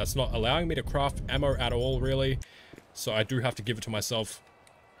that's not allowing me to craft ammo at all, really. So I do have to give it to myself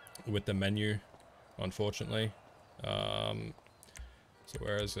with the menu, unfortunately. So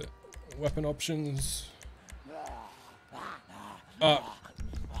where is it? Weapon options.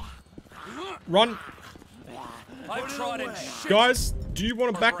 Run. I've trodden shit. Guys, do you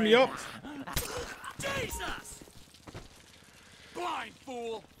want to back me up? Jesus! Blind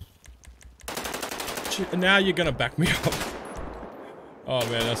fool. Now you're gonna back me up. Oh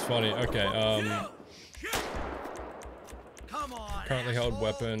man, that's funny. Okay, Come on. currently held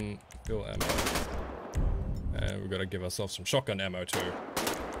weapon, fill ammo. And we've got to give ourselves some shotgun ammo too.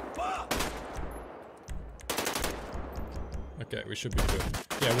 Okay, we should be good.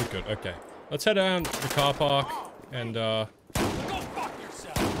 Yeah, we're good. Okay. Let's head down to the car park and Go fuck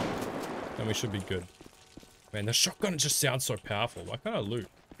yourself. we should be good. Man, the shotgun just sounds so powerful. Why can't I loot?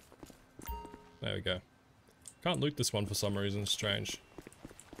 There we go. Can't loot this one for some reason. Strange.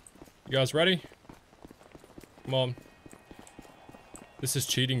 You guys ready? Come on. This is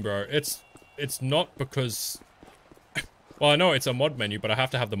cheating, bro. It's not because... Well, I know it's a mod menu, but I have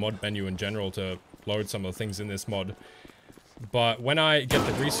to have the mod menu in general to load some of the things in this mod. But when I get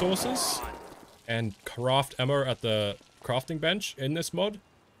the resources and craft ammo at the crafting bench in this mod,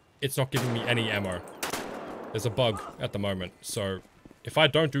 it's not giving me any ammo. There's a bug at the moment, so if I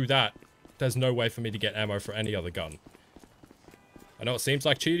don't do that, there's no way for me to get ammo for any other gun. I know it seems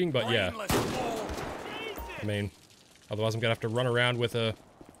like cheating, but yeah. I mean, otherwise I'm gonna have to run around with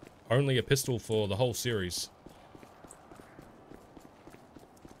only a pistol for the whole series.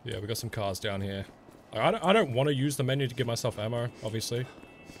 Yeah, we got some cars down here. I don't want to use the menu to give myself ammo, obviously.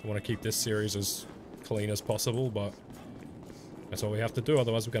 I want to keep this series as clean as possible, but that's all we have to do,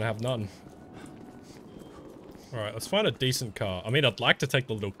 otherwise we're gonna have none. Alright, let's find a decent car. I mean, I'd like to take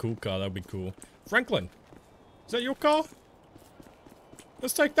the little cool car, that'd be cool. Franklin! Is that your car?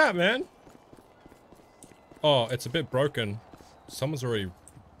 Let's take that, man! Oh, it's a bit broken. Someone's already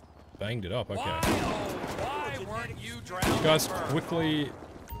banged it up, okay. Why weren't you drowned? You guys, quickly...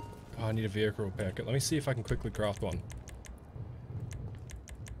 Oh, I need a vehicle repair kit. Let me see if I can quickly craft one.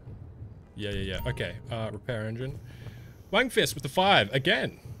 Yeah. Okay, repair engine. Wangfist with the 5,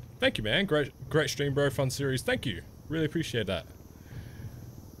 again! Thank you, man. Great stream, bro. Fun series. Thank you. Really appreciate that.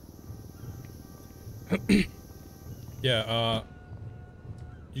 Yeah,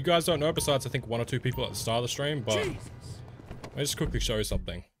 you guys don't know, besides I think 1 or 2 people at the start of the stream, but Jesus. I'll just quickly show you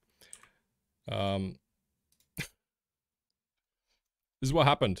something. This is what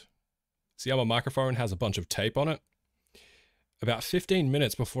happened. See how my microphone has a bunch of tape on it? About 15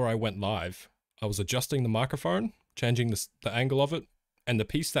 minutes before I went live, I was adjusting the microphone, changing the angle of it, and the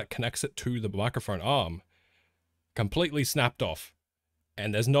piece that connects it to the microphone arm completely snapped off.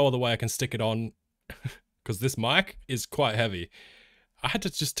 And there's no other way I can stick it on, because this mic is quite heavy. I had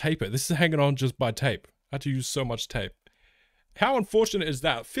to just tape it. This is hanging on just by tape. I had to use so much tape. How unfortunate is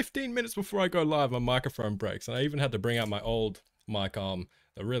that? 15 minutes before I go live, my microphone breaks. And I even had to bring out my old mic arm,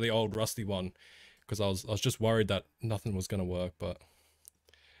 a really old rusty one, because I was just worried that nothing was going to work. But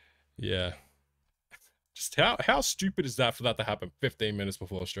yeah, just how stupid is that for that to happen 15 minutes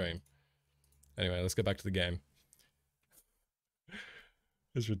before stream? Anyway, let's get back to the game.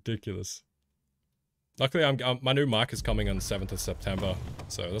 It's ridiculous. Luckily, my new mic is coming on the 7th of September,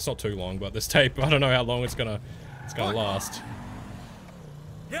 so that's not too long. But this tape, I don't know how long it's gonna last.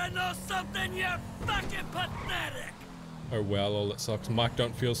 You know something? You're fucking pathetic. Oh well, all that sucks. Mic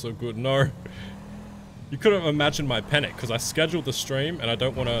don't feel so good. No, you couldn't imagine my panic because I scheduled the stream and I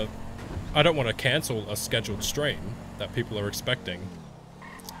don't want to cancel a scheduled stream that people are expecting.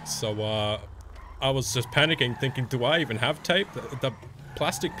 So I was just panicking, thinking, do I even have tape? The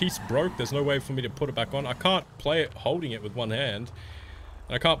plastic piece broke. There's no way for me to put it back on. I can't play it holding it with one hand.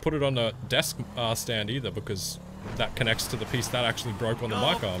 And I can't put it on the desk stand either because that connects to the piece that actually broke on the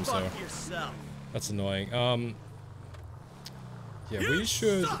mic arm. So that's annoying. Yeah,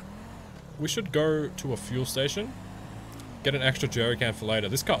 we should go to a fuel station. Get an extra jerry can for later.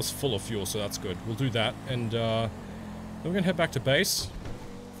 This car's full of fuel, so that's good. We'll do that, and then we're gonna head back to base,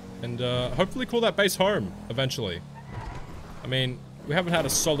 and hopefully call that base home eventually. I mean, we haven't had a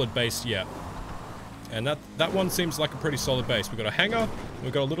solid base yet, and that one seems like a pretty solid base. We've got a hangar,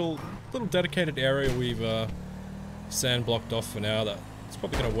 we've got a little dedicated area we've sand blocked off for now. That's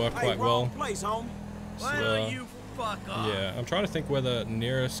probably gonna work quite well. So, yeah, I'm trying to think where the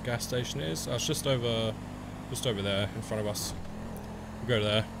nearest gas station is. It's just over there in front of us. We'll go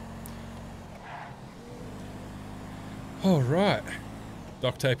there. Alright.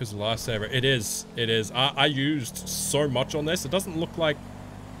 Duct tape is a lifesaver. It is. It is. I used so much on this. It doesn't look like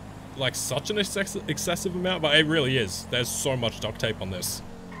such an excessive amount, but it really is. There's so much duct tape on this.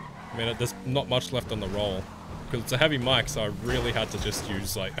 I mean, there's not much left on the roll. Because it's a heavy mic, so I really had to just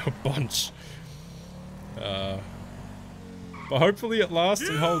use, like, a bunch. But hopefully it lasts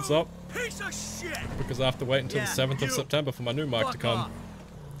and holds up. Piece of shit. Because I have to wait until the 7th of September for my new mic to come. Off.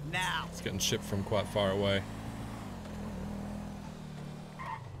 Now. It's getting shipped from quite far away.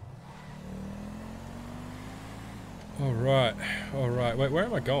 Alright, alright. Wait, where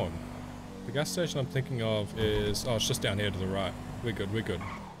am I going? The gas station I'm thinking of is... Oh, it's just down here to the right. We're good, we're good.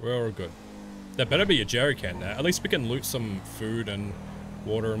 We're all good. There better be a jerry can there. At least we can loot some food and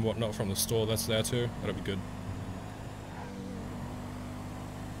water and whatnot from the store that's there too. That'll be good.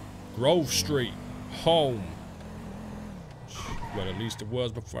 Grove Street. Home. Well, at least it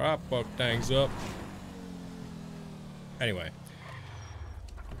was before I fucked things up. Anyway.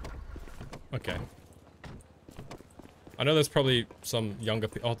 Okay. I know there's probably some younger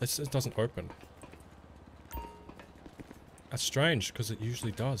people. Oh, this doesn't open. That's strange, because it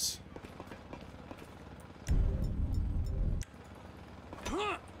usually does.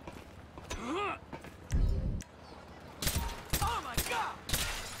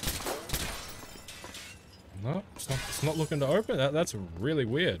 No, it's not looking to open. That's really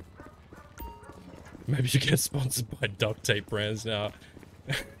weird. Maybe you get sponsored by duct tape brands now.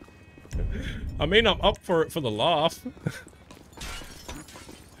 I mean, I'm up for it for the laugh.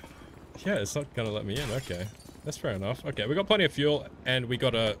 Yeah, it's not gonna let me in. Okay, that's fair enough. Okay, we got plenty of fuel, and we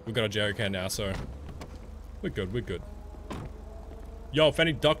got a jerry can now, so we're good. We're good. Yo, if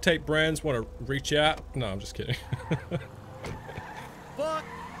any duct tape brands want to reach out, no, I'm just kidding. Fuck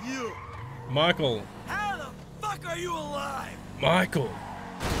you, Michael. How the fuck are you alive? Michael.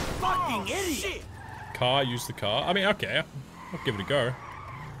 Fucking idiot. Shit. Car, use the car. I mean, okay, I'll give it a go.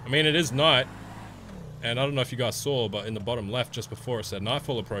 I mean, it is night, and I don't know if you guys saw, but in the bottom left, just before it said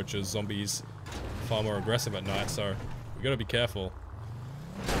nightfall approaches, zombies far more aggressive at night, so we gotta be careful.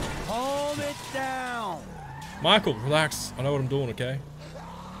 Calm it down. Michael, relax. I know what I'm doing, okay?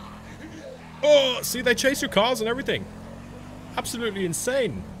 Oh, see, they chase your cars and everything. Absolutely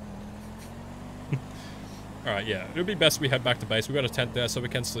insane. Alright, yeah, it'll be best we head back to base. We've got a tent there, so we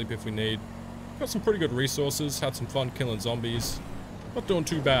can sleep if we need. Got some pretty good resources, had some fun killing zombies. Not doing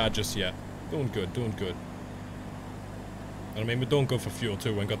too bad just yet. Doing good, doing good. And I mean, we're doing good for fuel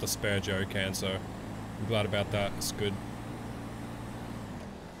too. We got the spare jerry can, so I'm glad about that. It's good.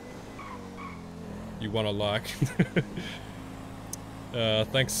 You want to like.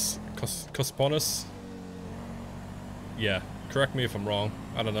 Thanks, Cosponus. Yeah, correct me if I'm wrong.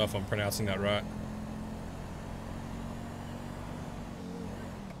 I don't know if I'm pronouncing that right.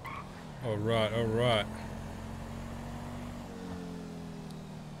 Alright, alright.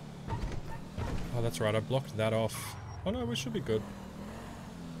 Oh, that's right, I blocked that off. Oh no, we should be good.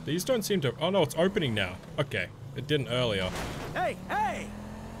 These don't seem to... Oh no, it's opening now. Okay, it didn't earlier. Hey, hey!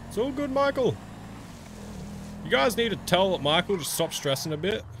 It's all good, Michael. You guys need to tell Michael to stop stressing a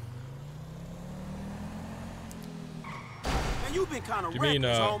bit. Man, you've been kind of Do you mean,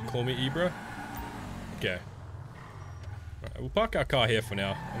 homie. call me Ibra? Okay. Right, we'll park our car here for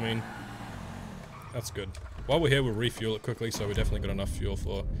now. I mean, that's good. While we're here, we'll refuel it quickly, so we definitely got enough fuel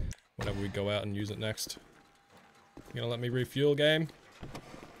for whenever we go out and use it next. You gonna let me refuel, game?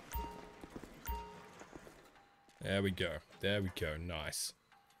 There we go. There we go. Nice.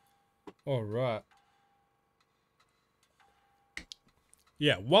 Alright.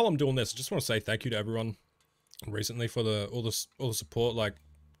 Yeah, while I'm doing this, I just want to say thank you to everyone recently for all the support. Like,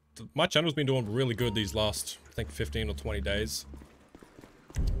 my channel's been doing really good these last, I think, 15 or 20 days.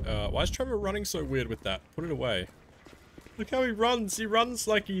 Why is Trevor running so weird with that? Put it away. Look how he runs. He runs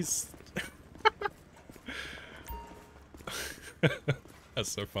like he's...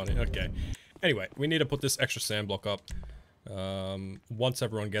 That's so funny. Okay. Anyway, we need to put this extra sand block up once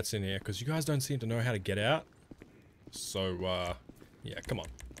everyone gets in here, because you guys don't seem to know how to get out. So, yeah, come on.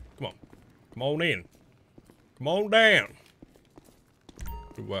 Come on. Come on in. Come on down.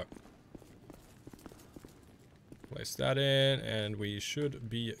 Good work. Place that in, and we should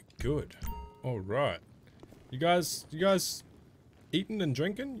be good. Alright. You guys eating and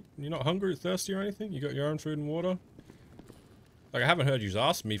drinking? You're not hungry or thirsty or anything? You got your own food and water? Like, I haven't heard you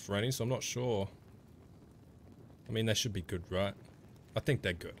ask me for any, so I'm not sure. I mean, they should be good, right? I think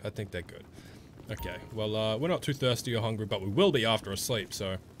they're good. I think they're good. Okay, well, we're not too thirsty or hungry, but we will be after a sleep,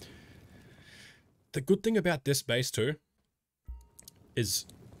 so... The good thing about this base, too, is...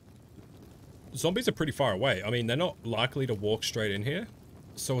 Zombies are pretty far away. I mean, they're not likely to walk straight in here,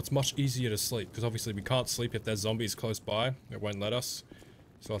 so it's much easier to sleep, because obviously we can't sleep if there's zombies close by. It won't let us,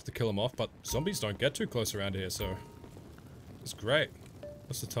 so we'll have to kill them off, but zombies don't get too close around here, so... It's great.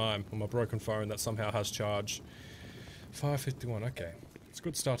 What's the time on my broken phone that somehow has charge? 5:51, okay. It's a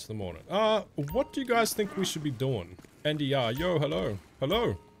good start to the morning. What do you guys think we should be doing? NDR, yo, hello.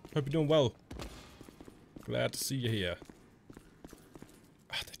 Hello. Hope you're doing well. Glad to see you here.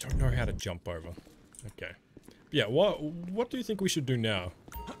 They don't know how to jump over. Okay. Yeah, what do you think we should do now?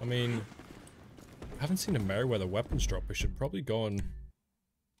 I mean, I haven't seen a Merryweather weapons drop. We should probably go and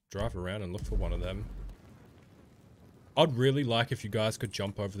drive around and look for one of them. I'd really like if you guys could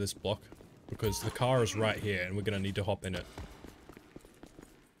jump over this block, because the car is right here and we're gonna need to hop in it.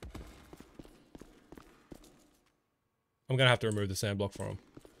 I'm gonna have to remove the sand block for him.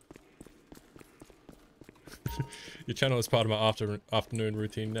 Your channel is part of my afternoon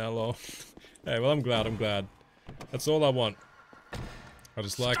routine now, lol. Hey, well, I'm glad. That's all I want. I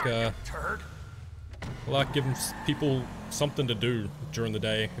just like, I like giving people something to do during the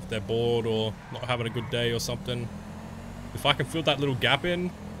day if they're bored or not having a good day or something. If I can fill that little gap in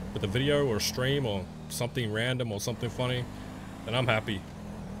with a video or a stream or something random or something funny, then I'm happy.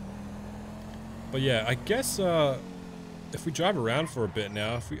 But yeah, I guess if we drive around for a bit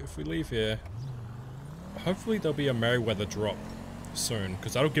now, if we leave here, hopefully there'll be a Merryweather drop soon,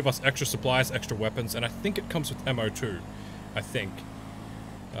 because that'll give us extra supplies, extra weapons, and I think it comes with ammo too. I think.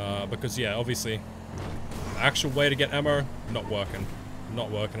 Because yeah, obviously, the actual way to get ammo, not working.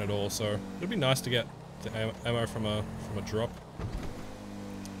 Not working at all, so it'd be nice to get the ammo from a drop.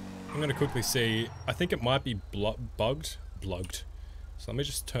 I'm gonna quickly see. I think it might be bugged. So let me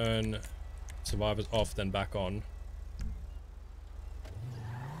just turn survivors off, then back on,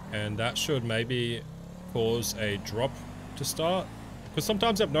 and that should maybe cause a drop to start. Because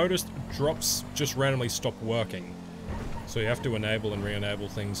sometimes I've noticed drops just randomly stop working, so you have to enable and re-enable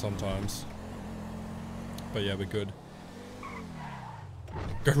things sometimes. But yeah, we're good.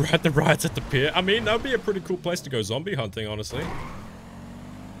 Go ride the rides at the pier. I mean, that would be a pretty cool place to go zombie hunting, honestly.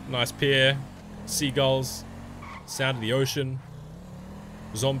 Nice pier, seagulls, sound of the ocean,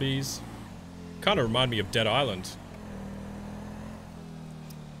 zombies. Kind of remind me of Dead Island.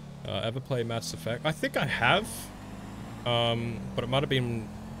 Ever play Mass Effect? I think I have. But it might have been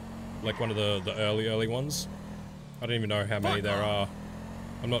like one of the early ones. I don't even know how many there are.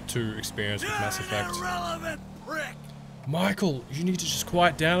 I'm not too experienced with Mass Effect. Michael, you need to just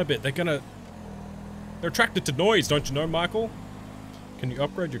quiet down a bit. They're attracted to noise, don't you know, Michael? Can you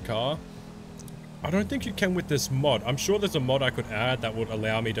upgrade your car? I don't think you can with this mod. I'm sure there's a mod I could add that would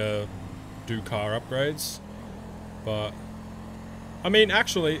allow me to do car upgrades. But, I mean,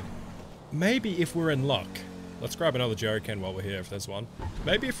 actually, maybe if we're in luck. Let's grab another jerry can while we're here if there's one.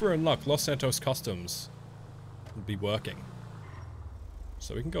 Maybe if we're in luck, Los Santos Customs would be working.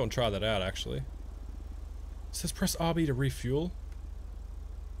 So we can go and try that out, actually. It says press RB to refuel.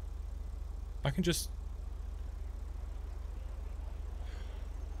 I can just...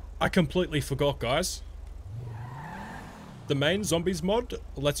 I completely forgot, guys. The main zombies mod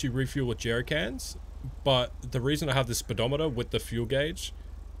lets you refuel with jerry cans, but the reason I have this speedometer with the fuel gauge,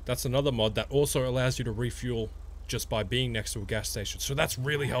 that's another mod that also allows you to refuel just by being next to a gas station. So that's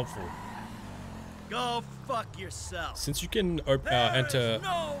really helpful. Go fuck yourself. Since you can enter...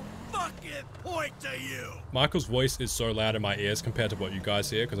 no fucking point to you. Michael's voice is so loud in my ears compared to what you guys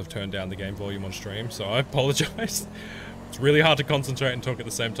hear because I've turned down the game volume on stream, so I apologize. It's really hard to concentrate and talk at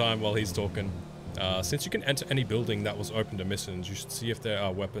the same time while he's talking. Since you can enter any building that was open to missions, you should see if there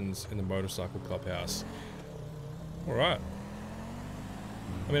are weapons in the motorcycle clubhouse. Alright.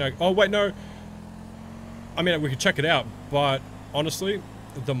 I mean, oh wait, no. I mean, we could check it out, but honestly,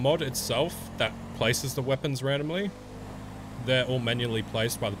 the mod itself that places the weapons randomly, they're all manually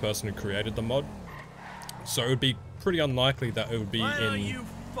placed by the person who created the mod. So it would be pretty unlikely that it would be in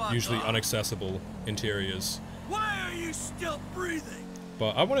usually inaccessible interiors. Why are you still breathing?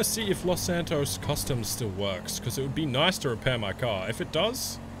 But I want to see if Los Santos Customs still works, because it would be nice to repair my car. If it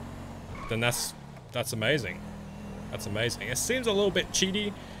does, then that's amazing. That's amazing. It seems a little bit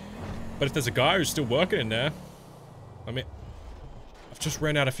cheaty, but if there's a guy who's still working in there, I mean, I've just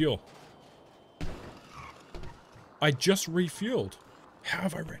ran out of fuel. I just refueled. How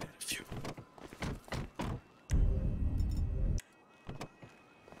have I ran out of fuel?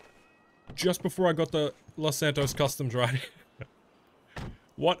 Just before I got the Los Santos Customs right.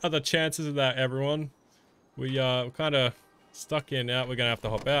 What are the chances of that, everyone? We're kind of stuck in now. We're gonna have to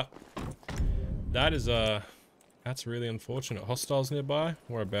hop out. That is that's really unfortunate. Hostiles nearby?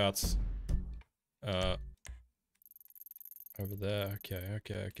 Whereabouts? Over there.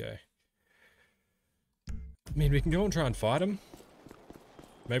 Okay. I mean, we can go and try and fight them.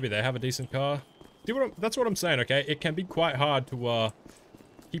 Maybe they have a decent car. That's what I'm saying, okay? It can be quite hard to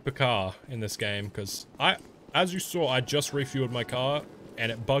keep a car in this game, because as you saw, I just refueled my car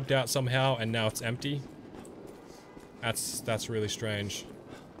and it bugged out somehow and now it's empty. That's really strange.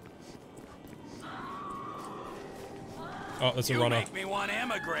 Oh, there's a runner. Make me want to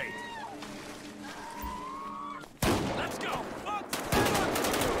emigrate. Let's go.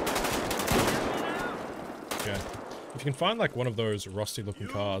 Okay. If you can find like one of those rusty looking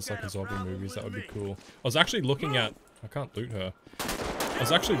cars like in zombie movies, that would be cool. I was actually looking at... I can't loot her. I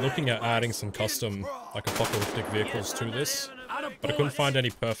was actually looking at adding some custom like apocalyptic vehicles to this, but I couldn't find any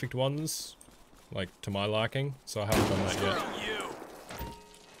perfect ones like to my liking, so I haven't done that yet.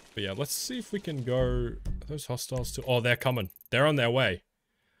 But yeah, let's see if we can go... Are those hostiles too? Oh, they're coming. They're on their way.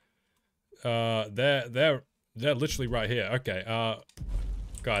 They're literally right here. Okay,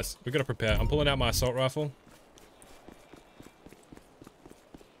 guys, we gotta prepare. I'm pulling out my assault rifle.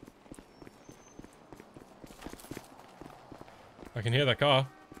 I can hear that car.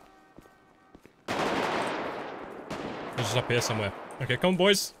 It's just up here somewhere. Okay, come on,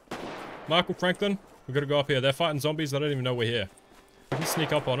 boys. Michael, Franklin, we gotta go up here. They're fighting zombies. They don't even know we're here. We can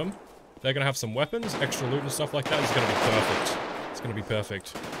sneak up on them. They're gonna have some weapons, extra loot and stuff like that. It's gonna be perfect. It's gonna be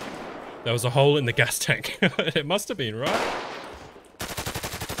perfect. There was a hole in the gas tank. It must have been, right?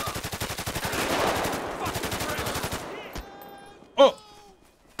 Oh!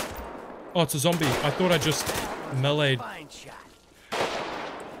 Oh, it's a zombie. I thought I just meleeed.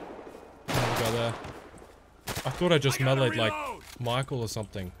 There. I thought I just meleeed like Michael or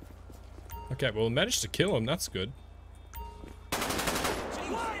something. Okay, well, managed to kill him. That's good.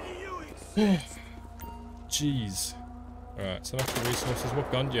 Jeez. Alright, some extra resources.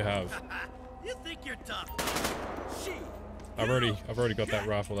 What gun do you have? You think you're tough? I've already got that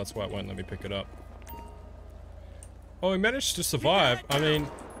rifle. That's why it won't let me pick it up. Oh, he managed to survive. I mean,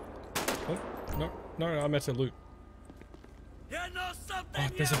 oh, no, I meant to loot. Oh,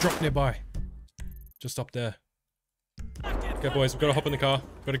 there's a drop nearby. Just up there. Okay, boys, we've got to hop in the car.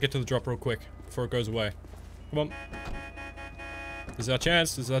 Got to get to the drop real quick before it goes away. Come on. This is our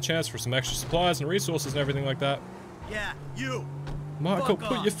chance. This is our chance for some extra supplies and resources and everything like that. Yeah, you. Michael,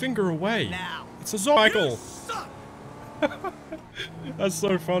 put your finger away. Now. It's a zombie. Michael. That's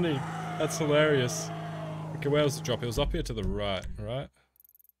so funny. That's hilarious. Okay, where was the drop? It was up here to the right, right?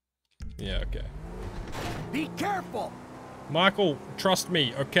 Yeah, okay. Be careful. Michael, trust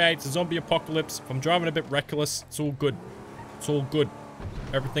me, okay? It's a zombie apocalypse. If I'm driving a bit reckless, it's all good. It's all good.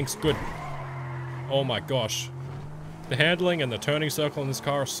 Everything's good. Oh my gosh. The handling and the turning circle in this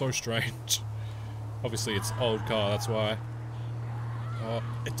car are so strange. Obviously, it's old car, that's why. Oh,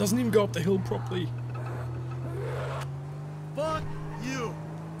 it doesn't even go up the hill properly. Fuck you.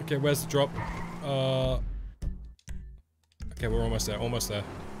 Okay, where's the drop? Okay, we're almost there, almost there.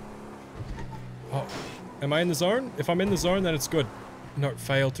 Oh, am I in the zone? If I'm in the zone, then it's good. No,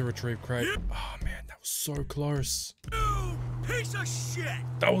 failed to retrieve crate. Oh man, that was so close. You piece of shit.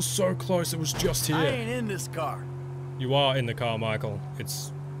 That was so close, it was just here. I ain't in this car. You are in the car, Michael.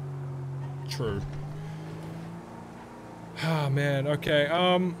 It's true. Ah, man. Okay,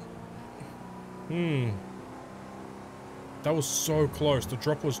 that was so close. The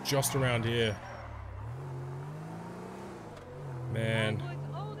drop was just around here. Man.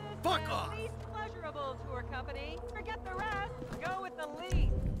 Fuck off. Least pleasurable tour company. Forget the rest. Go with the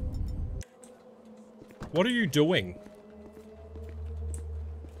least. What are you doing?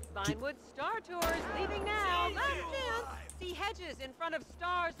 Vinewood Star Tours leaving now. Last chance. See hedges in front of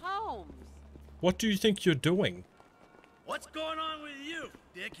Star's homes. What do you think you're doing? What's going on with you,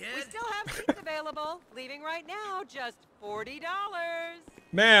 dickhead? We still have seats available. Leaving right now, just $40.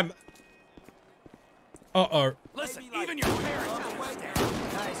 Ma'am. Uh-oh. Listen, even your parents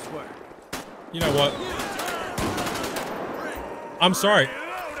understand. Nice work. You know what? I'm sorry.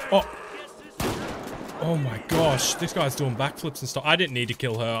 Oh. Oh my gosh. This guy's doing backflips and stuff. I didn't need to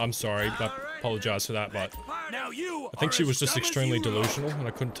kill her. I'm sorry. I apologize for that, but Now you I think she was just extremely delusional, and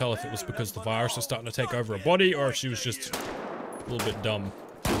I couldn't tell if it was because the virus was starting to take over her body, or if she was just a little bit dumb.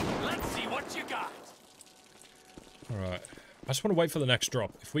 Let's see what you got. Alright. I just want to wait for the next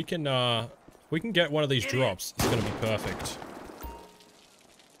drop. If we can get one of these drops, it's gonna be perfect.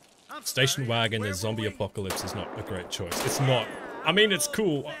 Station wagon in zombie apocalypse is not a great choice. It's not. I mean, it's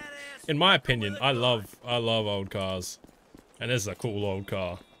cool. In my opinion, I love old cars. And this is a cool old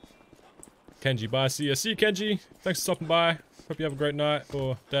car. Kenji, bye. See you, Kenji. Thanks for stopping by. Hope you have a great night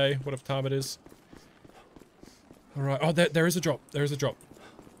or day, whatever time it is. Alright. Oh, there is a drop. There is a drop.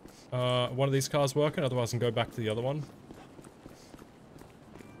 One of these cars working, otherwise I can go back to the other one.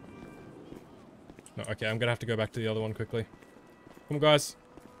 No, okay, I'm gonna have to go back to the other one quickly. Come on, guys.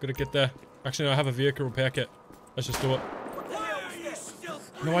 Gotta get there. Actually, no, I have a vehicle repair kit. Let's just do it.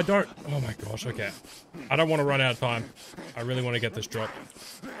 No, I don't. Oh my gosh, okay. I don't want to run out of time. I really want to get this drop.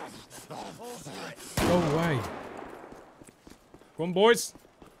 Go away. Come on, boys.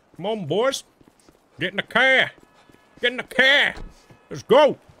 Come on, boys. Get in the car. Get in the car. Let's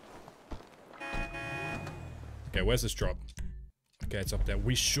go. Okay, where's this drop? Okay, it's up there.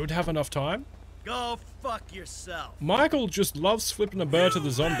 We should have enough time. Go fuck yourself. Michael just loves flipping a bird to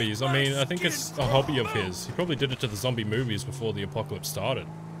the zombies. I mean, I think it's a hobby of his. He probably did it to the zombie movies before the apocalypse started.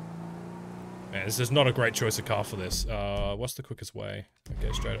 Man, this is not a great choice of car for this. What's the quickest way?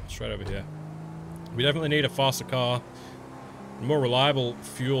 Okay, straight over here. We definitely need a faster car. A more reliable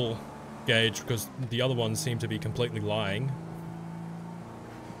fuel gauge, because the other ones seem to be completely lying.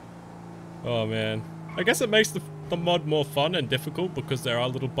 Oh man. I guess it makes the mod more fun and difficult because there are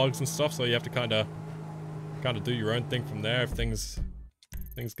little bugs and stuff, so you have to kind of do your own thing from there if things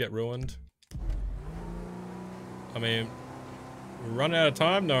get ruined. I mean, we run out of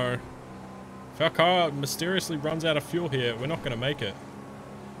time? No. If our car mysteriously runs out of fuel here, we're not gonna make it.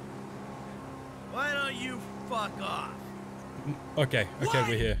 Why don't you fuck off? Okay, we're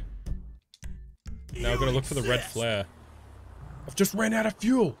here. Now we're gonna look for the red flare. I've just ran out of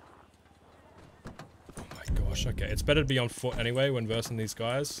fuel! Oh my gosh, okay. It's better to be on foot anyway when versing these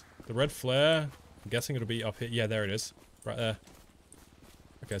guys. The red flare, I'm guessing it'll be up here. Yeah, there it is. Right there.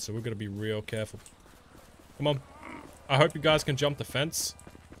 Okay, so we're gonna be real careful. Come on. I hope you guys can jump the fence.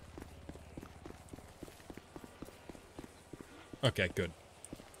 Okay, good.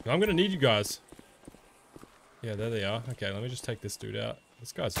 I'm gonna need you guys. Yeah, there they are. Okay, let me just take this dude out.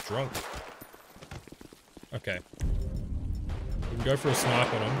 This guy's drunk. Okay. We can go for a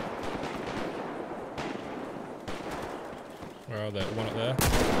snipe on him. Where are they? One up there.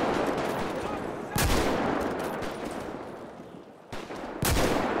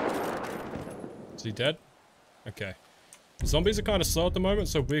 Is he dead? Okay. Zombies are kind of slow at the moment,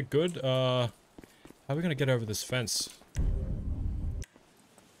 so we're good. How are we gonna get over this fence?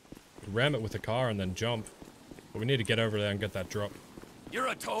 Ram it with a car and then jump. But we need to get over there and get that drop. You're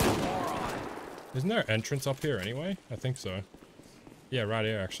a total moron. Isn't there an entrance up here anyway? I think so. Yeah, right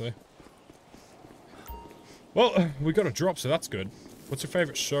here, actually. Well, we got a drop, so that's good. What's your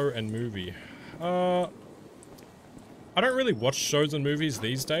favorite show and movie? I don't really watch shows and movies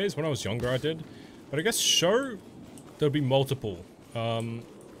these days. When I was younger, I did. But I guess show, there'll be multiple. I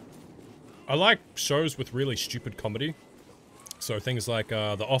like shows with really stupid comedy. So things like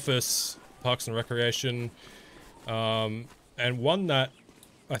The Office, Parks and Recreation. And one that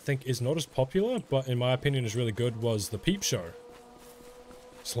I think is not as popular, but in my opinion is really good, was The Peep Show.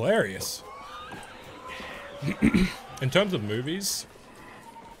 It's hilarious. In terms of movies,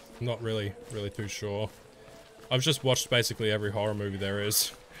 not really too sure. I've just watched basically every horror movie there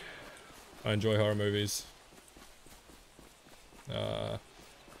is. I enjoy horror movies. I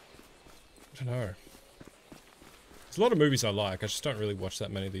don't know. There's a lot of movies I like. I just don't really watch that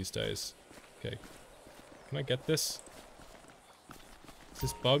many these days. Okay. Can I get this? Is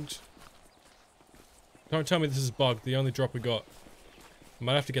this bugged? Don't tell me this is bugged. The only drop we got. I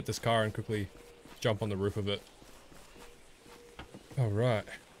might have to get this car and quickly jump on the roof of it. Alright.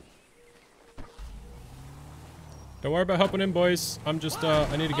 Don't worry about hopping in, boys. I'm just,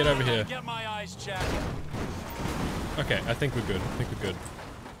 I need to get over here. Get my eyes checked. Okay, I think we're good. I think we're good.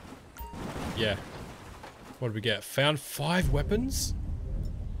 Yeah. What did we get? Found 5 weapons?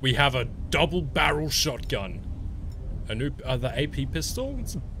 We have a double barrel shotgun. A new, the AP pistol?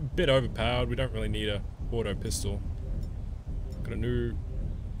 It's a bit overpowered. We don't really need a auto pistol. Got a new...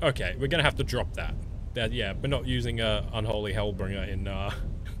 Okay, we're gonna have to drop that. Yeah, we're not using a unholy hellbringer in,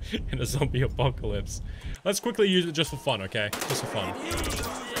 in a zombie apocalypse. Let's quickly use it just for fun, okay? Just for fun.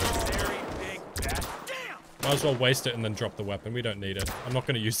 Might as well waste it and then drop the weapon. We don't need it. I'm not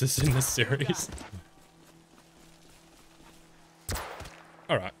gonna use this in this series.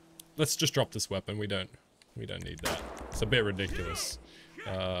 Alright. Let's just drop this weapon. We don't need that. It's a bit ridiculous.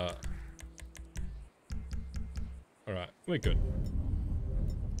 Alright, we're good.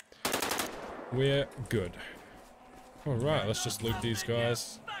 We're good. Alright, let's just loot these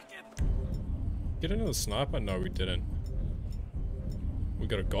guys. Get another sniper? No, we didn't. We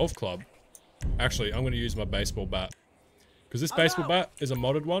got a golf club. Actually, I'm going to use my baseball bat. Because this baseball bat is a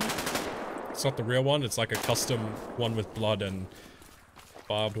modded one. It's not the real one. It's like a custom one with blood and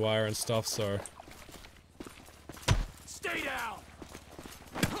barbed wire and stuff, so... Stay down.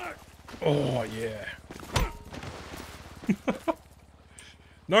 Oh, yeah.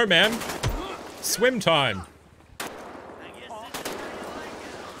 No, man. Swim time.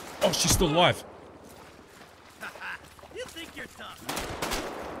 Oh, she's still alive. You think you're tough?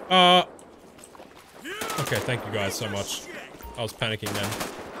 Okay, thank you guys so much. I was panicking then.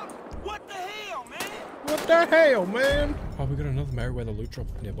 What the hell, man? What the hell, man? Oh, we got another Merryweather loot drop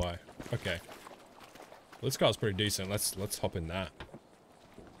nearby. Okay. Well, this car's pretty decent. Let's hop in that.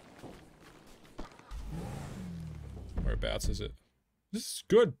 Whereabouts is it? This is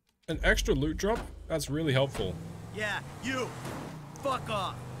good. An extra loot drop? That's really helpful. Yeah, you. Fuck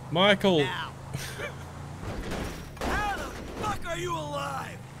off. Michael. Now. How the fuck are you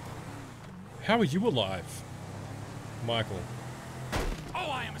alive? How are you alive? Michael. Oh,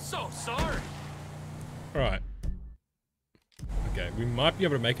 I am so sorry. Alright. Okay, we might be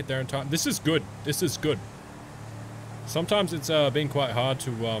able to make it there in time. This is good. This is good. Sometimes it's been quite hard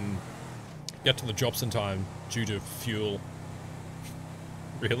to get to the drops in time due to fuel.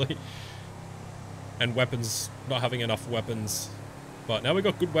 Really? And weapons, not having enough weapons. But now we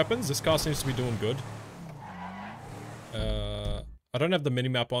got good weapons. This car seems to be doing good. I don't have the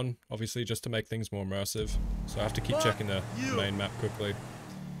minimap on, obviously, just to make things more immersive. So I have to keep checking the main map quickly.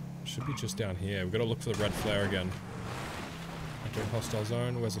 Should be just down here. We've got to look for the red flare again. Entering hostile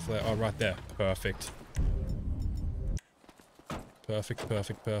zone. Where's the flare? Oh, right there. Perfect. Perfect,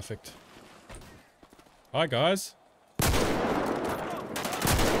 perfect, perfect. Hi, guys.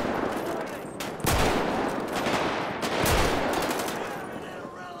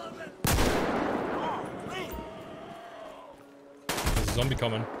 Zombie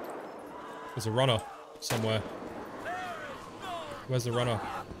coming. There's a runner somewhere. Where's the runner?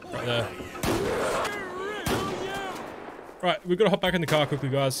 Right there. Right, we've got to hop back in the car quickly,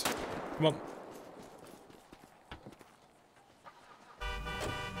 guys. Come on.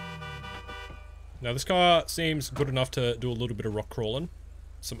 Now, this car seems good enough to do a little bit of rock crawling.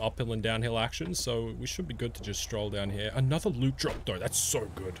 Some uphill and downhill action, so we should be good to just stroll down here. Another loot drop, though. That's so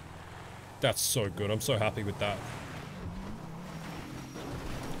good. That's so good. I'm so happy with that.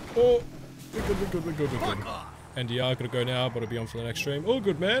 Oh, we're good, we're good, we're good, we're good. NDR, gotta go now, but I'll be on for the next stream. Oh,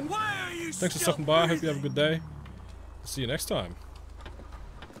 good, man. Thanks for stopping by. I hope you have a good day. See you next time.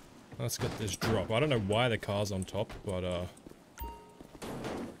 Let's get this drop. I don't know why the car's on top, but,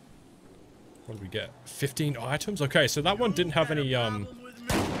 what did we get? 15 items? Okay, so that one didn't have any,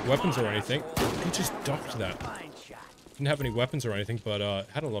 weapons or anything. He just docked that. Didn't have any weapons or anything, but,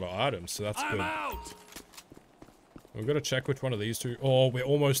 had a lot of items, so that's good. We've got to check which one of these two. Oh,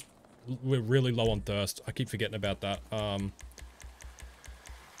 we're really low on thirst. I keep forgetting about that. Let's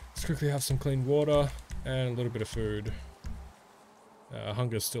quickly have some clean water and a little bit of food.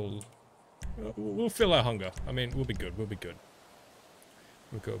 Hunger's still We'll fill our hunger. I mean, we'll be good. We'll be good.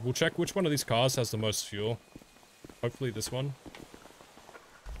 We're good. We'll check which one of these cars has the most fuel. Hopefully this one.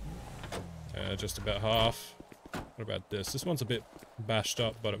 Just about half. What about this? This one's a bit bashed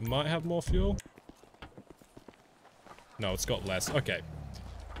up, but it might have more fuel. No, it's got less. Okay.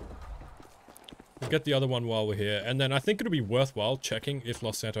 We'll get the other one while we're here. And then I think it'll be worthwhile checking if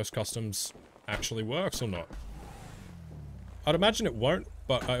Los Santos Customs actually works or not. I'd imagine it won't,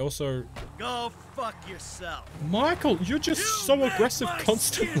 but I also... Go fuck yourself. Michael, you're just so aggressive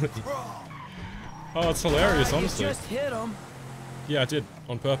constantly. Oh, it's hilarious, honestly. You just hit him. Yeah, I did.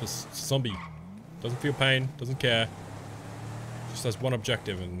 On purpose. It's a zombie. Doesn't feel pain. Doesn't care. Just has one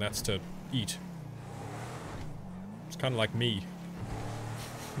objective, and that's to eat. It's kind of like me.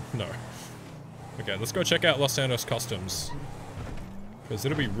 No. Okay, let's go check out Los Santos Customs. Because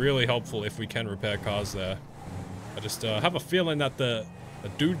it'll be really helpful if we can repair cars there. I just have a feeling that the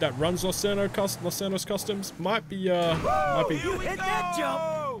dude that runs Los Santos Customs might be, Here we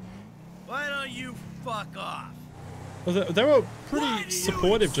go! Why don't you fuck off? Well, they were pretty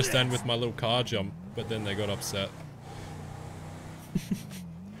supportive just then with my little car jump, but then they got upset.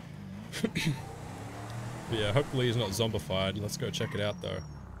 But yeah, hopefully he's not zombified. Let's go check it out, though.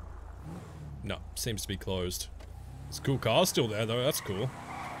 No, seems to be closed. It's a cool car still there, though. That's cool.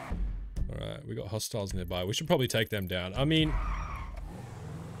 Alright, we got hostiles nearby. We should probably take them down. I mean,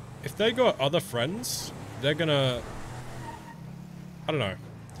 if they got other friends, they're gonna... I don't know.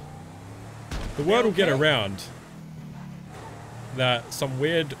 The word will get around that some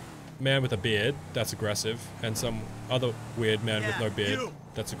weird man with a beard that's aggressive, and some other weird man with no beard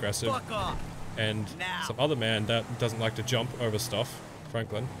that's aggressive, and some other man that doesn't like to jump over stuff,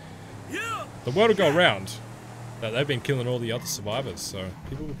 Franklin. The word will go around that they've been killing all the other survivors, so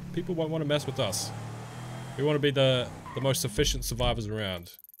people won't want to mess with us. We want to be the most efficient survivors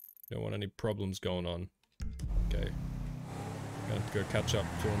around. Don't want any problems going on. Okay. Gonna have to go catch up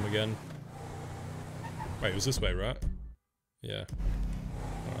to them again. Wait, it was this way, right? Yeah.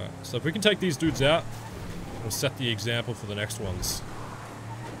 Alright, so if we can take these dudes out, we'll set the example for the next ones.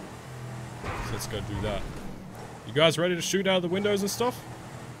 So let's go do that. You guys ready to shoot out of the windows and stuff?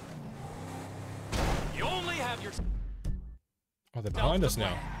 You only have your... Oh, they're behind us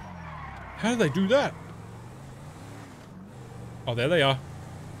now. How did they do that? Oh, there they are.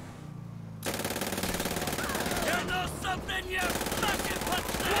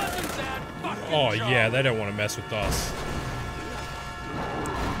 Oh yeah, they don't want to mess with us.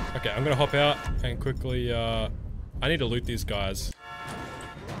 Okay, I'm gonna hop out and quickly, I need to loot these guys.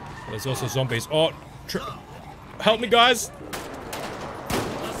 There's also zombies. Oh, help me, guys!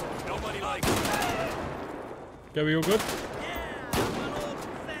 Okay, we all good?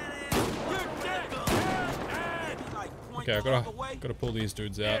 Okay, I gotta pull these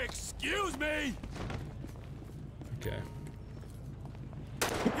dudes out. Excuse me. Okay.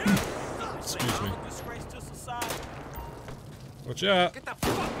 Excuse me. Watch out! Get the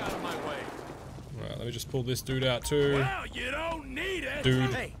fuck out of my way. Alright, let me just pull this dude out too. Well, you don't need it.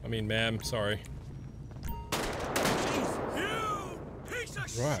 Dude, Hey. I mean ma'am, sorry.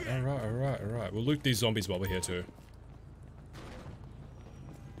 Right, alright. We'll loot these zombies while we're here too.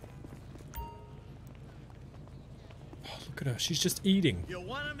 Oh, look at her, she's just eating. You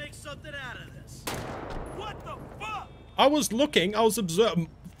want to make something out of this? What the fuck? I was looking, I was observing.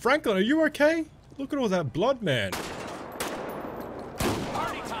 Franklin, are you okay? Look at all that blood, man.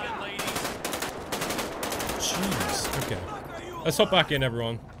 Party time, ladies. Jeez, okay. Let's hop back in,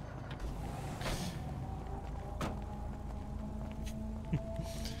 everyone.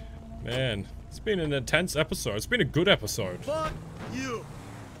 Man, it's been an intense episode. It's been a good episode. Fuck you.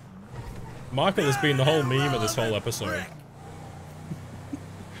 Michael has been the whole meme of this whole episode.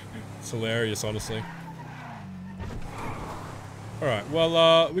 It's hilarious, honestly. Alright,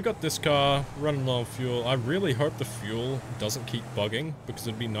 well, we got this car running low on fuel. I really hope the fuel doesn't keep bugging, because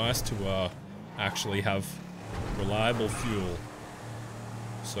it'd be nice to actually have reliable fuel.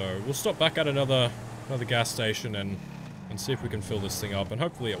 So we'll stop back at another gas station and see if we can fill this thing up, and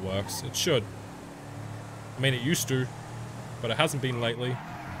hopefully it works. It should. I mean, it used to, but it hasn't been lately.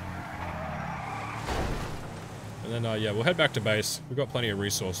 And then, yeah, we'll head back to base. We've got plenty of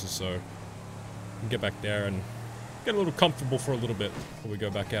resources, so we can get back there and get a little comfortable for a little bit before we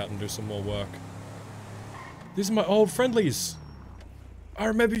go back out and do some more work. These are my old friendlies. I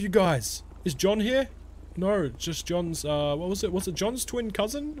remember you guys. Is John here? No, just John's, what was it? Was it John's twin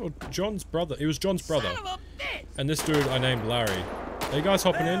cousin? Or John's brother? It was John's brother. Son of a bitch! And this dude I named Larry. Are you guys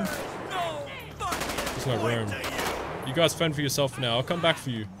hopping in? There's no room. You guys fend for yourself now. I'll come back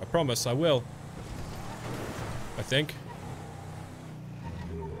for you. I promise, I will. I think.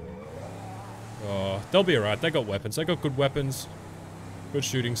 Oh, they'll be alright. They got weapons. They got good weapons. Good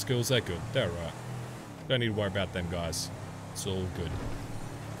shooting skills. They're good. They're alright. Don't need to worry about them guys. It's all good.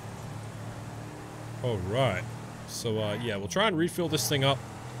 Alright. So, yeah, we'll try and refill this thing up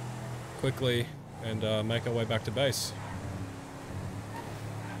quickly and make our way back to base.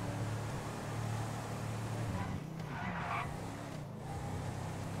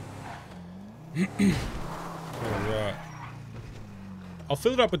 Alright. I'll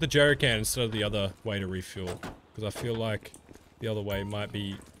fill it up with the jerry can instead of the other way to refuel. Because I feel like the other way might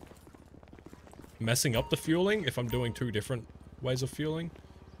be messing up the fueling if I'm doing two different ways of fueling.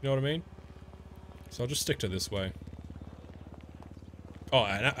 You know what I mean? So I'll just stick to this way. Oh,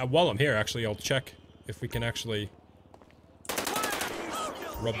 and while I'm here, actually, I'll check if we can actually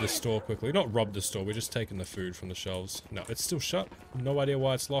rob this store quickly. Not rob the store, we're just taking the food from the shelves. No, it's still shut. No idea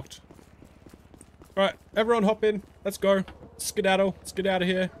why it's locked. Alright, everyone hop in. Let's go. Skedaddle. Let's get out of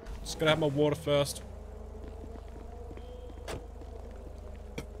here. Just gotta have my water first.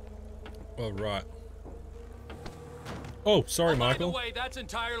 Alright. Oh, sorry, Michael. By the way, that's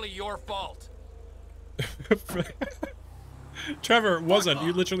entirely your fault. Trevor, it wasn't.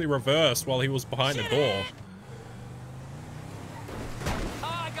 You literally reversed while he was behind the door.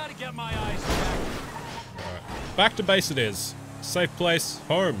 I gotta get my eyes checked. Alright. Back to base it is. Safe place.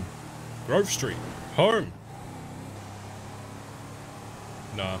 Home. Grove Street. Home.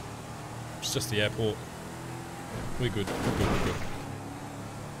 Nah. It's just the airport. We're good. We're good. We're good.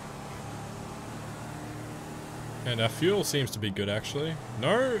 And our fuel seems to be good, actually.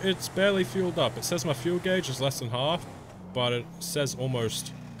 No, it's barely fueled up. It says my fuel gauge is less than half, but it says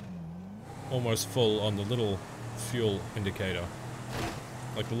almost full on the little fuel indicator.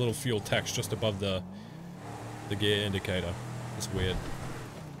 Like the little fuel text just above the gear indicator. It's weird.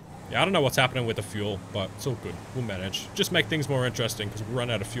 Yeah, I don't know what's happening with the fuel, but it's all good. We'll manage. Just make things more interesting, because we run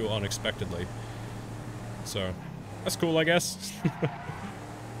out of fuel unexpectedly. So, that's cool, I guess.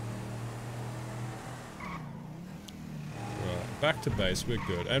 Back to base, we're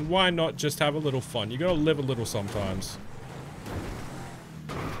good. And why not just have a little fun? You gotta live a little sometimes.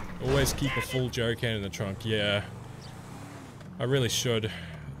 Always keep a full jerry can in the trunk. Yeah. I really should.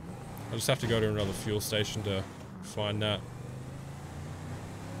 I just have to go to another fuel station to find that.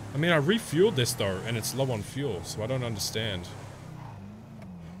 I mean, I refueled this though, and it's low on fuel, so I don't understand.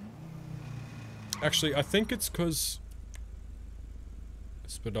 Actually, I think it's because...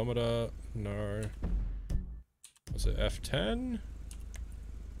 Speedometer... No... Was it F10?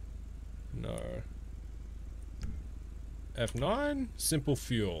 No. F9? Simple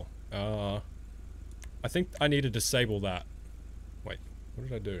fuel. I think I need to disable that. Wait, what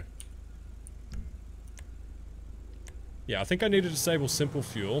did I do? Yeah, I think I need to disable simple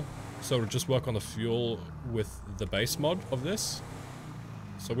fuel, so it'll just work on the fuel with the base mod of this.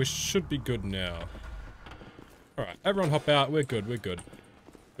 So we should be good now. Alright, everyone hop out. We're good, we're good.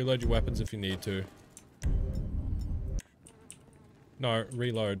 Reload your weapons if you need to. No,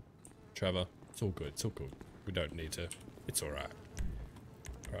 reload, Trevor. It's all good, it's all good. We don't need to. It's alright.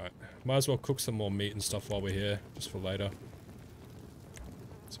 Alright, might as well cook some more meat and stuff while we're here, just for later.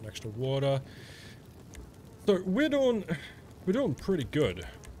 Some extra water. So, we're doing pretty good.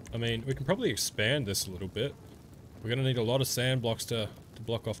 I mean, we can probably expand this a little bit. We're gonna need a lot of sand blocks to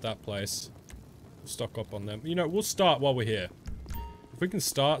block off that place. Stock up on them. You know, we'll start while we're here. If we can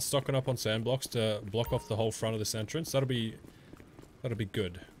start stocking up on sand blocks to block off the whole front of this entrance, that'll be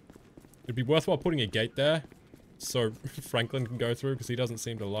good. It'd be worthwhile putting a gate there, so Franklin can go through, because he doesn't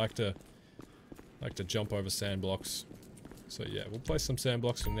seem to like to jump over sand blocks. So yeah, we'll place some sand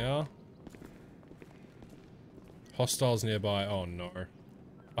blocks for now. Hostiles nearby. Oh no.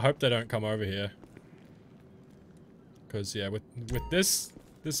 I hope they don't come over here. Because yeah, with this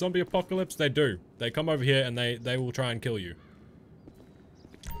zombie apocalypse, they do. They come over here and they will try and kill you.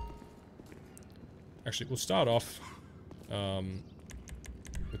 Actually, we'll start off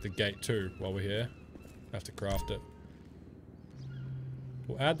with the gate too while we're here. I have to craft it.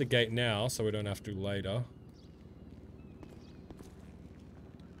 We'll add the gate now so we don't have to later.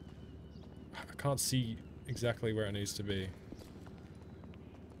 I can't see exactly where it needs to be.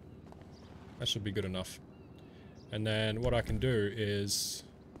 That should be good enough. And then what I can do is,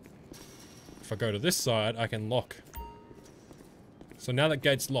 if I go to this side, I can lock. So now that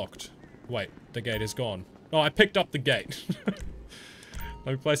gate's locked. Wait, the gate is gone. Oh, I picked up the gate.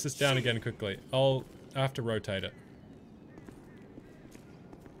 Let me place this down again quickly. I have to rotate it.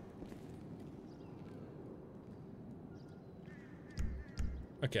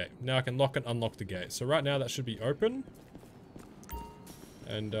 Okay, now I can lock and unlock the gate. So right now that should be open.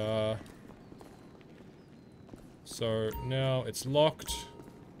 And so now it's locked.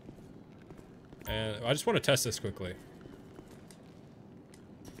 And I just want to test this quickly.